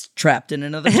just trapped in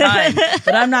another time?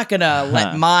 But I'm not going to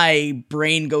let my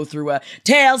brain go through a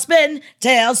tailspin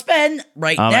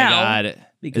right now. Oh, my God.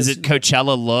 Is it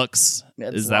Coachella looks?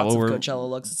 Is that what we're Coachella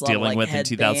looks? It's a dealing lot of, like, with in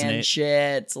 2008?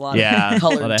 Shit. It's a lot Yeah, of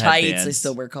colored a lot of tights. headbands. I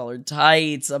still wear colored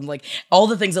tights. I'm like, all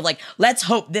the things of like, let's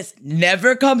hope this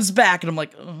never comes back. And I'm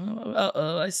like,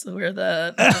 I still wear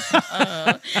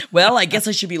that. Well, I guess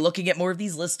I should be looking at more of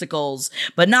these listicles,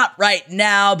 but not right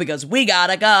now because we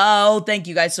gotta go. Thank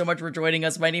you guys so much for joining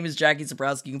us. My name is Jackie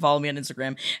Zabrowski. You can follow me on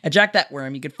Instagram at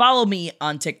JackThatWorm. You can follow me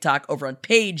on TikTok over on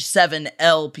page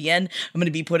 7LPN. I'm going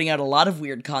to be putting out a lot of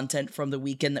weird content from the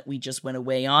weekend that we just went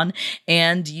away on.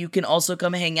 And you can also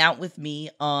come hang out with me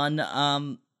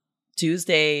on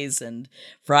Tuesdays and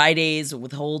Fridays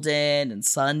with Holden and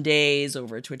Sundays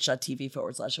over at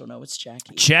twitch.tv/oh no, it's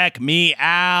Jackie. Check me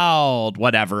out.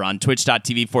 Whatever on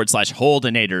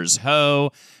twitch.tv/Holdenators.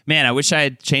 Ho. Man, I wish I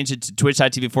had changed it to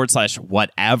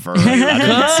twitch.tv/whatever. That would have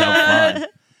been so fun.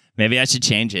 Maybe I should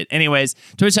change it. Anyways,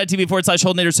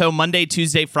 twitch.tv/Holdenators Ho, Monday,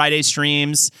 Tuesday, Friday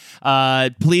streams.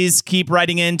 Please keep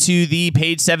writing into the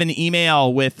Page 7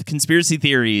 email with conspiracy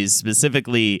theories,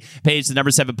 specifically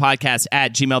page7podcast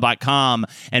at gmail.com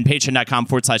and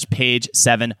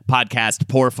patreon.com/page7podcast.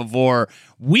 Por favor.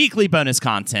 Weekly bonus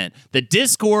content. The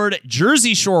Discord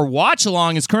Jersey Shore watch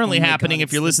along is currently happening. God,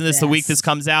 if you're it's listening the to this the week best. this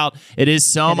comes out, it is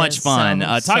so much fun.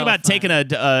 Talk about taking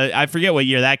I forget what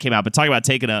year that came out, but talk about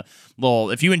taking a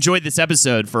little, if you enjoyed this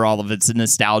episode for all of its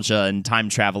nostalgia and time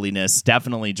traveliness,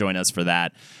 definitely join us for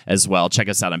that as well. Check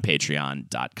us out on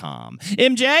patreon.com.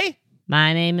 MJ?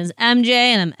 My name is MJ,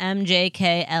 and I'm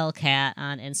MJKLCat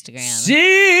on Instagram.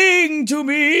 Sing to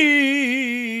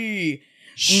me.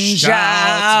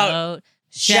 Shout.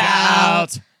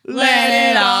 Shout. Let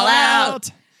it all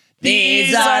out.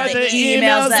 These are the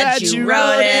emails that you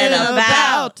wrote in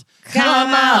about.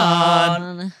 Come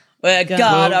on. We're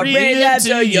gonna read them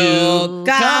to you.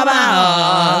 Come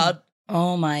on.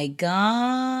 Oh my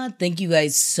God. Thank you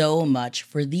guys so much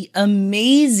for the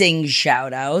amazing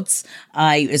shout outs.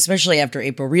 Especially after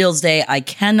April Reels Day, I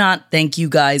cannot thank you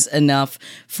guys enough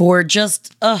for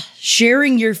just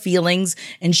sharing your feelings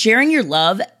and sharing your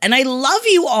love. And I love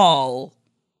you all.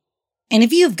 And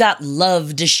if you've got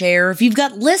love to share, if you've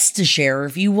got lists to share,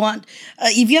 if you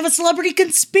have a celebrity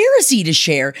conspiracy to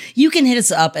share, you can hit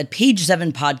us up at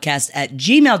page7podcast at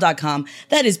gmail.com.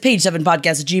 That is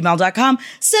page7podcast at gmail.com.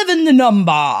 7 the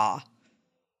number.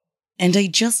 And I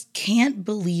just can't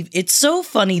believe, it's so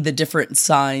funny the different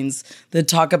signs that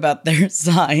talk about their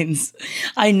signs.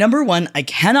 Number one, I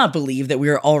cannot believe that we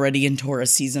are already in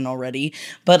Taurus season already,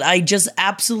 but I just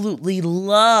absolutely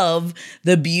love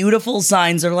the beautiful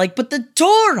signs are like, but the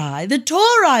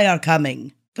Tauri are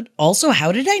coming. But also,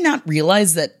 how did I not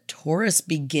realize that Taurus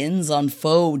begins on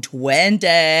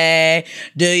 4/20?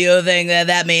 Do you think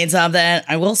that means something?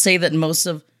 I will say that most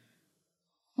of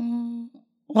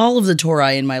all of the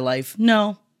Tauri in my life,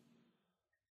 no.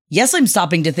 Yes, I'm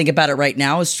stopping to think about it right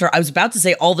now. I was about to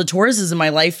say all the Tauruses in my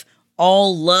life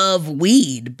all love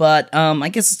weed, but I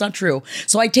guess it's not true.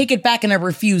 So I take it back and I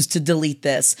refuse to delete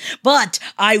this. But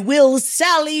I will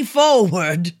sally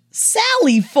forward.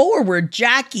 Sally forward,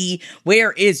 Jackie.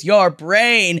 Where is your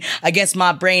brain? I guess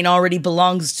my brain already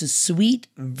belongs to sweet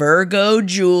Virgo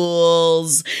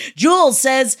Jules. Jules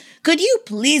says, could you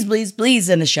please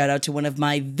send a shout out to one of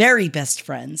my very best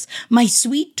friends, my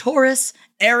sweet Taurus,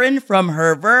 Erin from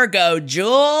her Virgo.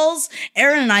 Jules?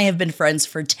 Erin and I have been friends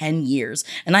for 10 years,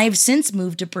 and I have since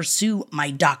moved to pursue my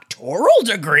doctoral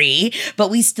degree, but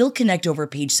we still connect over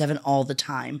Page 7 all the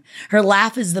time. Her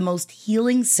laugh is the most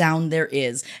healing sound there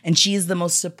is, and she is the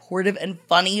most supportive and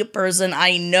funny person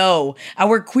I know.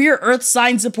 Our Queer Earth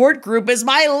Sign support group is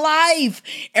my life.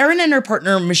 Erin and her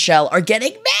partner Michelle are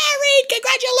getting married.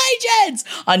 Congratulations!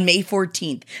 On May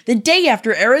 14th, the day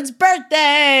after Erin's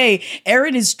birthday.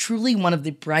 Erin is truly one of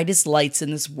the brightest lights in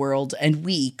this world, and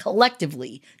we,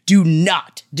 collectively, do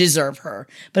not deserve her.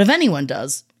 But if anyone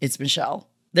does, it's Michelle.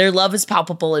 Their love is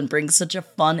palpable and brings such a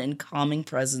fun and calming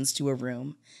presence to a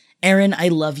room. Erin, I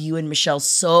love you and Michelle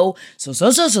so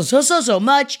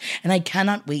much, and I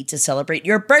cannot wait to celebrate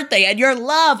your birthday and your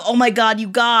love. Oh my God, you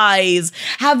guys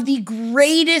have the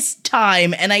greatest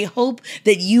time, and I hope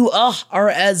that you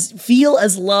feel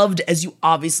as loved as you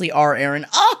obviously are, Erin.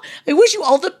 I wish you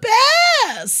all the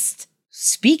best.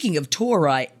 Speaking of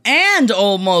Tori and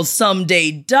almost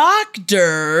someday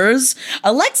doctors,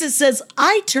 Alexis says,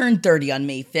 I turned 30 on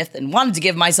May 5th and wanted to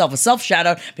give myself a self shout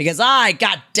out because I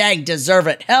god dang deserve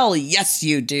it. Hell yes,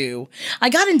 you do.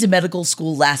 I got into medical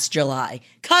school last July.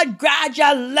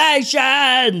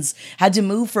 Congratulations! Had to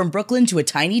move from Brooklyn to a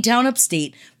tiny town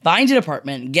upstate, find an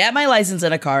apartment, get my license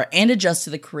in a car, and adjust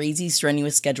to the crazy,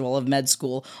 strenuous schedule of med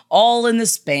school, all in the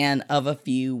span of a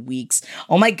few weeks.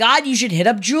 Oh my god, you should hit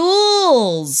up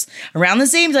Jules! Around the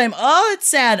same time, oh, it's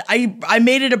sad. I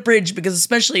made it a bridge because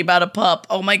especially about a pup.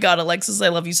 Oh my god, Alexis, I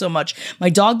love you so much.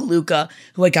 My dog, Luca,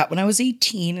 who I got when I was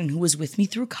 18 and who was with me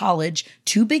through college,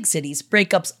 2 big cities,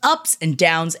 breakups, ups and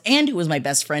downs, and who was my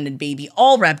best friend and baby,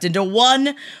 all wrapped into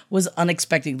one, was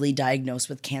unexpectedly diagnosed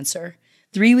with cancer.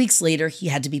 3 weeks later, he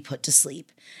had to be put to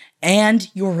sleep. And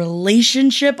your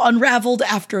relationship unraveled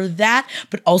after that.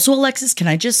 But also, Alexis, can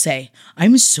I just say,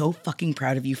 I'm so fucking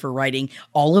proud of you for writing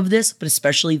all of this, but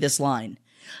especially this line.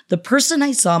 The person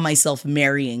I saw myself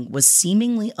marrying was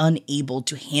seemingly unable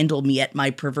to handle me at my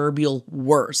proverbial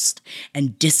worst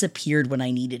and disappeared when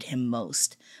I needed him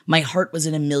most. My heart was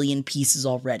in a million pieces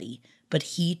already, but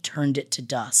he turned it to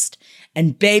dust.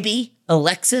 And baby,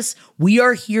 Alexis, we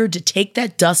are here to take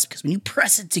that dust because when you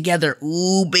press it together,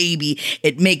 ooh, baby,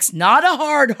 it makes not a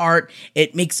hard heart,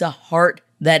 it makes a heart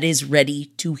that is ready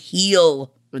to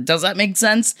heal. Does that make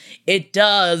sense? It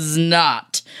does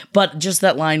not. But just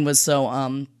that line was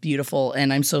so beautiful,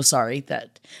 and I'm so sorry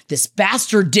that this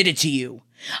bastard did it to you.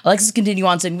 Alexis continued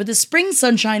on saying, with the spring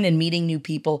sunshine and meeting new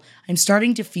people, I'm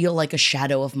starting to feel like a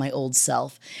shadow of my old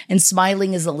self, and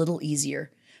smiling is a little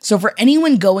easier. So for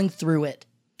anyone going through it,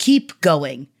 keep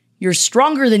going. You're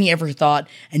stronger than you ever thought,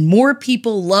 and more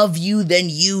people love you than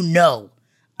you know.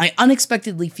 I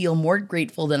unexpectedly feel more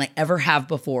grateful than I ever have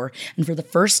before, and for the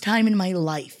first time in my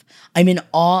life, I'm in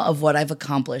awe of what I've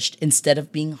accomplished instead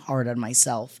of being hard on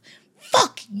myself.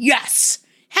 Fuck yes!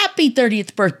 Happy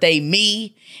 30th birthday,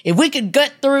 me! If we could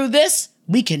get through this,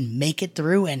 we can make it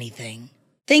through anything.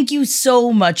 Thank you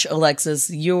so much, Alexis.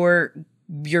 Your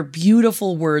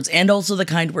beautiful words and also the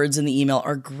kind words in the email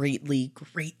are greatly,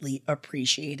 greatly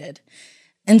appreciated.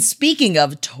 And speaking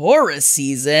of Taurus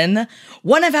season,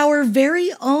 one of our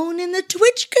very own in the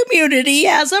Twitch community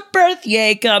has a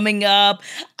birthday coming up.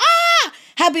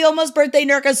 Happy almost birthday,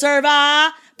 Nurka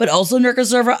Serva! But also Nurka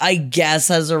Serva, I guess,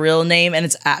 has a real name, and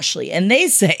it's Ashley. And they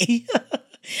say,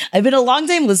 I've been a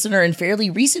longtime listener and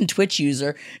fairly recent Twitch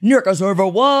user. Nurka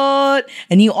Serva, what?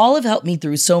 And you all have helped me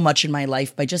through so much in my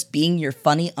life by just being your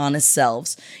funny, honest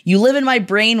selves. You live in my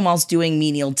brain whilst doing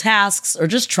menial tasks or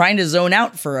just trying to zone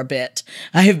out for a bit.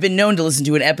 I have been known to listen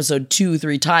to an episode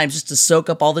 2-3 times just to soak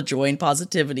up all the joy and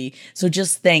positivity. So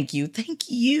just thank you. Thank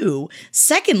you.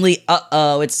 Secondly,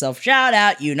 it's self-shout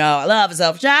out. You know I love a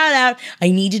self-shout out. I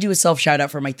need to do a self-shout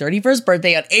out for my 31st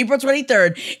birthday on April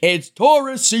 23rd. It's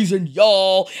Taurus season,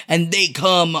 y'all. And they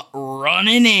come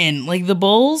running in like the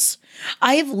bulls.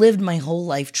 I have lived my whole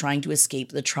life trying to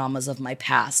escape the traumas of my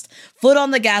past. Foot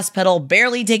on the gas pedal,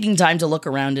 barely taking time to look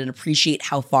around and appreciate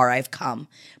how far I've come.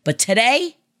 But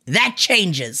today, that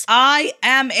changes. I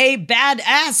am a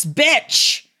badass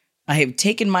bitch. I have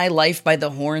taken my life by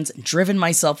the horns and driven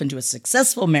myself into a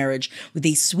successful marriage with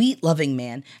a sweet, loving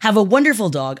man, have a wonderful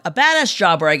dog, a badass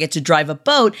job where I get to drive a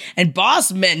boat, and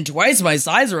boss men twice my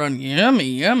size around, yummy,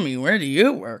 yummy, where do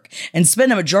you work? And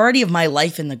spend a majority of my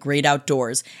life in the great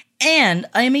outdoors. And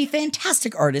I am a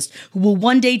fantastic artist who will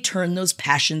one day turn those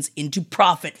passions into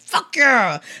profit. Fuck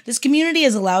yeah! This community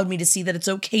has allowed me to see that it's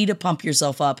okay to pump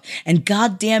yourself up and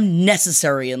goddamn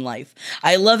necessary in life.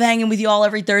 I love hanging with you all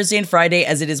every Thursday and Friday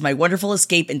as it is my wonderful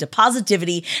escape into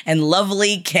positivity and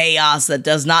lovely chaos that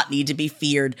does not need to be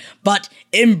feared, but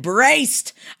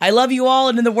embraced. I love you all,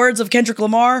 and in the words of Kendrick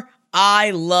Lamar,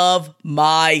 I love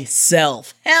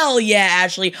myself. Hell yeah,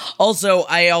 Ashley.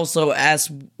 I also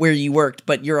asked where you worked,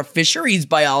 but you're a fisheries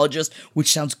biologist,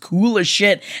 which sounds cool as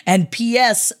shit. And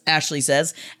P.S., Ashley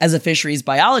says, as a fisheries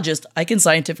biologist, I can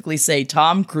scientifically say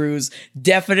Tom Cruise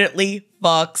definitely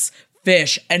fucks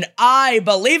fish. And I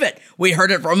believe it. We heard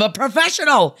it from a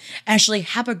professional. Ashley,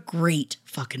 have a great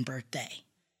fucking birthday.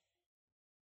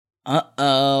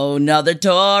 Another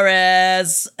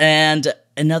Taurus. And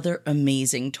another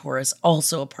amazing Taurus,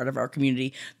 also a part of our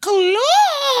community.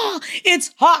 Claw!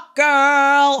 It's Hawk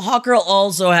Girl. Hawk Girl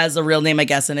also has a real name, I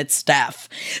guess, and it's Steph.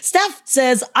 Steph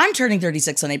says, I'm turning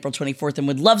 36 on April 24th and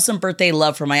would love some birthday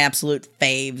love for my absolute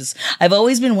faves. I've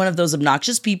always been one of those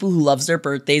obnoxious people who loves their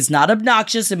birthdays. Not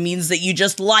obnoxious, it means that you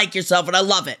just like yourself, and I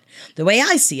love it. The way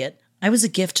I see it, I was a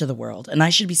gift to the world, and I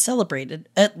should be celebrated,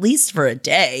 at least for a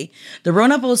day. The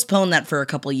Rona postponed that for a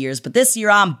couple years, but this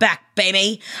year I'm back,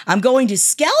 baby. I'm going to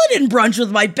skeleton brunch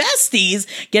with my besties,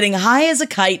 getting high as a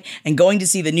kite, and going to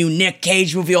see the new Nick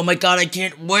Cage movie. Oh my God, I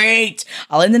can't wait.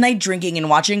 I'll end the night drinking and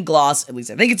watching Gloss. At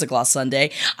least I think it's a Gloss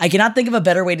Sunday. I cannot think of a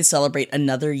better way to celebrate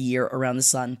another year around the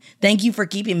sun. Thank you for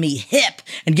keeping me hip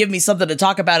and giving me something to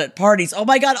talk about at parties. Oh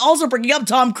my God, also bringing up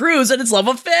Tom Cruise and his love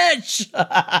of fish.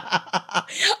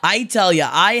 I tell you,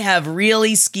 I have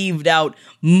really skeeved out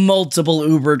multiple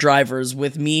Uber drivers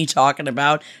with me talking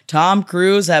about Tom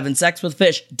Cruise having sex with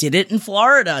fish. Did it in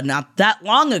Florida not that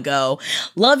long ago.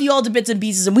 Love you all to bits and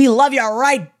pieces, and we love you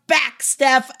right back,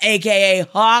 Steph, aka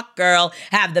Hawk Girl.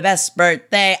 Have the best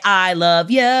birthday. I love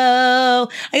you.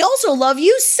 I also love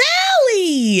you,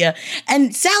 Sally.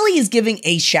 And Sally is giving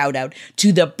a shout out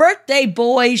to the birthday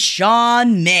boy,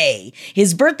 Sean May.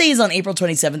 His birthday is on April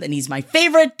 27th, and he's my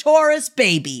favorite Taurus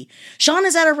baby. Sean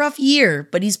has had a rough year,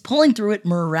 but he's pulling through it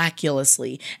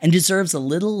miraculously and deserves a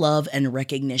little love and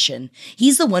recognition.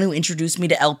 He's the one who introduced me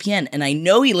to LPN, and I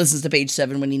know he listens to Page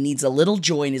 7 when he needs a little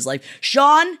joy in his life.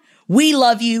 Sean, we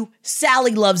love you.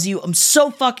 Sally loves you. I'm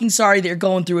so fucking sorry that you're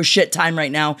going through a shit time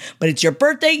right now, but it's your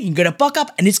birthday. You're gonna buck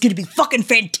up and it's gonna be fucking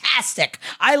fantastic.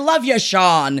 I love you,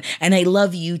 Sean. And I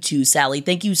love you too, Sally.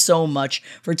 Thank you so much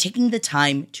for taking the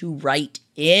time to write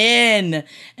in.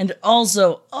 And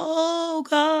also, oh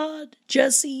God,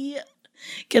 Jesse,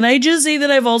 can I just say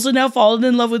that I've also now fallen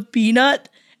in love with Peanut?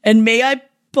 And may I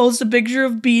post a picture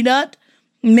of Peanut?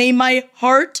 May my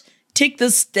heart take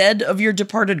the stead of your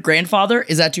departed grandfather.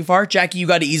 Is that too far? Jackie, you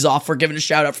got to ease off. We're giving a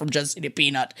shout out from Jesse to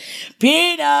Peanut.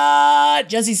 Peanut!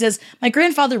 Jesse says, my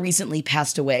grandfather recently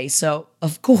passed away, so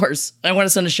of course I want to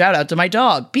send a shout out to my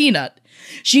dog, Peanut.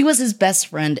 She was his best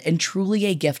friend and truly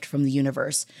a gift from the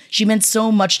universe. She meant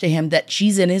so much to him that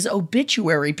she's in his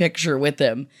obituary picture with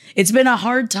him. It's been a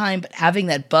hard time, but having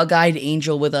that bug-eyed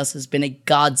angel with us has been a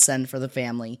godsend for the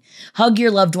family. Hug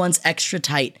your loved ones extra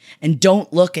tight and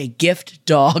don't look a gift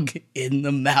dog in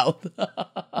the mouth.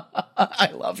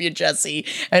 I love you, Jesse,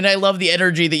 and I love the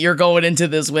energy that you're going into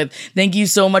this with. Thank you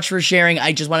so much for sharing.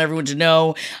 I just want everyone to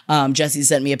know, Jesse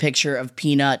sent me a picture of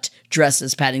Peanut dressed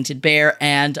as Paddington Bear,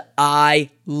 and I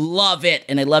love it.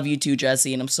 And I love you too,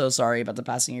 Jesse, and I'm so sorry about the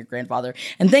passing of your grandfather.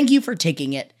 And thank you for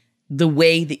taking it the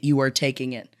way that you are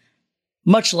taking it.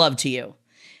 Much love to you.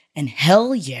 And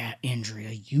hell yeah,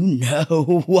 Andrea, you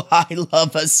know I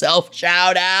love a self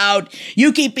shout out.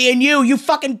 You keep being you. You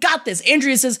fucking got this.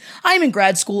 Andrea says, I'm in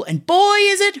grad school and boy,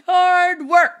 is it hard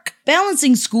work.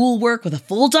 Balancing schoolwork with a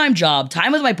full-time job,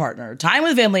 time with my partner, time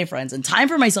with family and friends, and time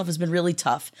for myself has been really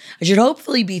tough. I should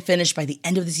hopefully be finished by the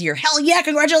end of this year. Hell yeah,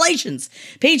 congratulations.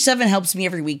 Page 7 helps me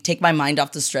every week take my mind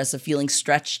off the stress of feeling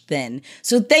stretched thin.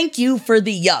 So thank you for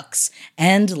the yucks.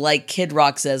 And like Kid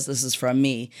Rock says, this is from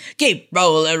me. Keep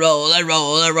rolling, rolling,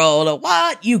 rolling, rolling.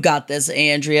 What? You got this,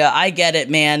 Andrea. I get it,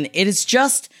 man. It is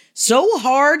just so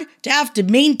hard to have to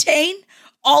maintain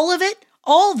all of it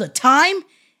all the time.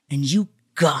 And you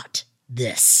got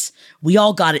this. We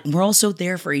all got it, and we're also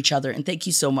there for each other, and thank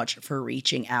you so much for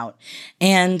reaching out.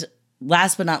 And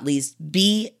last but not least,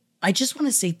 B, I just want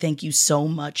to say thank you so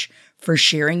much for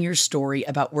sharing your story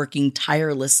about working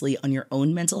tirelessly on your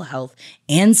own mental health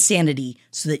and sanity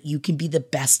so that you can be the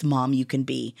best mom you can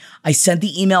be. I sent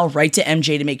the email right to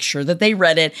MJ to make sure that they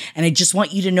read it, and I just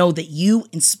want you to know that you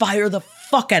inspire the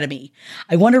fuck out of me.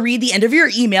 I want to read the end of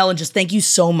your email and just thank you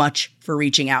so much for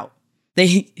reaching out.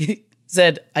 They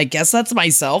said, I guess that's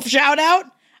myself shout out.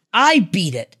 I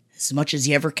beat it as much as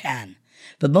you ever can.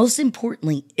 But most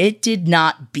importantly, it did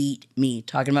not beat me,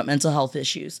 talking about mental health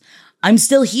issues. I'm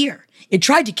still here. It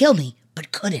tried to kill me,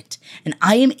 but couldn't. And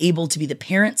I am able to be the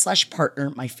parent/partner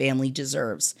my family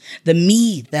deserves. The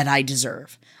me that I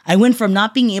deserve. I went from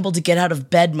not being able to get out of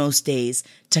bed most days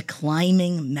to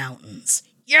climbing mountains.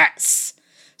 Yes!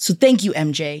 So thank you,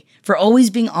 MJ, for always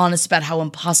being honest about how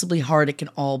impossibly hard it can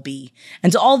all be.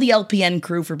 And to all the LPN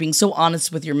crew for being so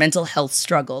honest with your mental health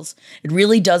struggles. It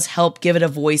really does help give it a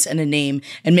voice and a name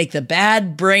and make the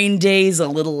bad brain days a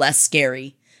little less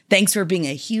scary. Thanks for being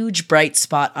a huge bright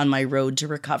spot on my road to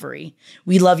recovery.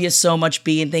 We love you so much,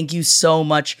 B, and thank you so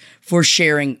much for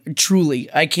sharing. Truly,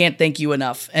 I can't thank you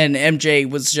enough. And MJ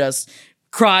was just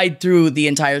cried through the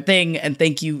entire thing, and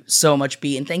thank you so much,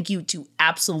 B, and thank you to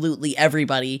absolutely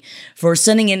everybody for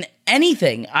sending in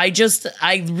anything. I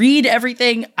read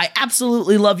everything. I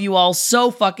absolutely love you all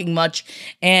so fucking much,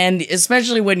 and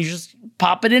especially when you're just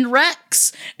popping in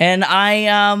Rex. And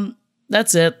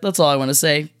that's it. That's all I want to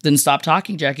say. Then stop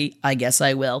talking, Jackie. I guess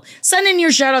I will. Send in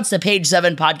your shoutouts to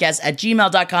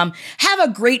page7podcast@gmail.com. Have a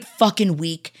great fucking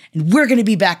week, and we're going to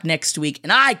be back next week,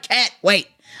 and I can't wait.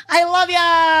 I love ya!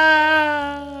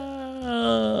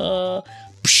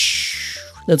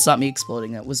 That's not me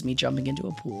exploding. That was me jumping into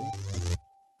a pool.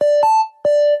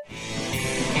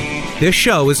 This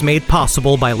show is made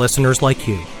possible by listeners like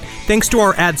you. Thanks to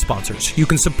our ad sponsors, you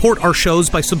can support our shows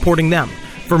by supporting them.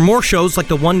 For more shows like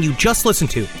the one you just listened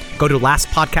to, go to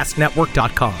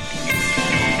lastpodcastnetwork.com.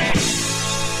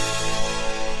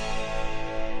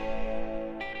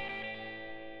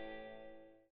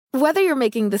 Whether you're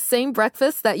making the same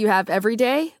breakfast that you have every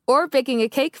day or baking a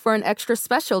cake for an extra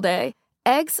special day,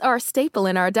 eggs are a staple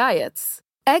in our diets.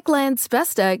 Eggland's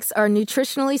best eggs are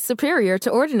nutritionally superior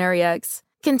to ordinary eggs,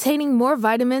 containing more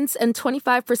vitamins and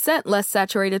 25% less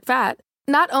saturated fat.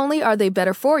 Not only are they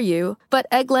better for you, but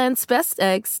Eggland's best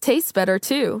eggs taste better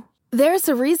too. There's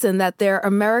a reason that they're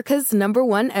America's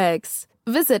 #1 eggs.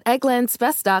 Visit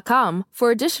egglandsbest.com for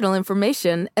additional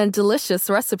information and delicious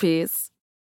recipes.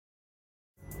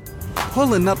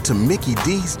 Pulling up to Mickey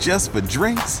D's just for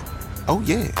drinks? Oh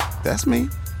yeah, that's me.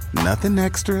 Nothing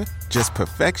extra, just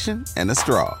perfection and a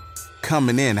straw.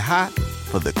 Coming in hot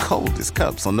for the coldest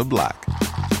cups on the block.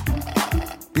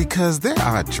 Because there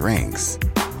are drinks.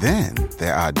 Then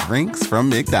there are drinks from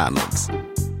McDonald's.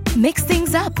 Mix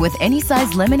things up with any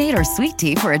size lemonade or sweet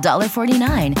tea for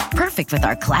 $1.49. Perfect with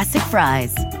our classic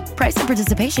fries. Price and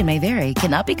participation may vary.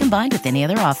 Cannot be combined with any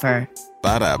other offer.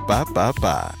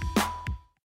 Ba-da-ba-ba-ba.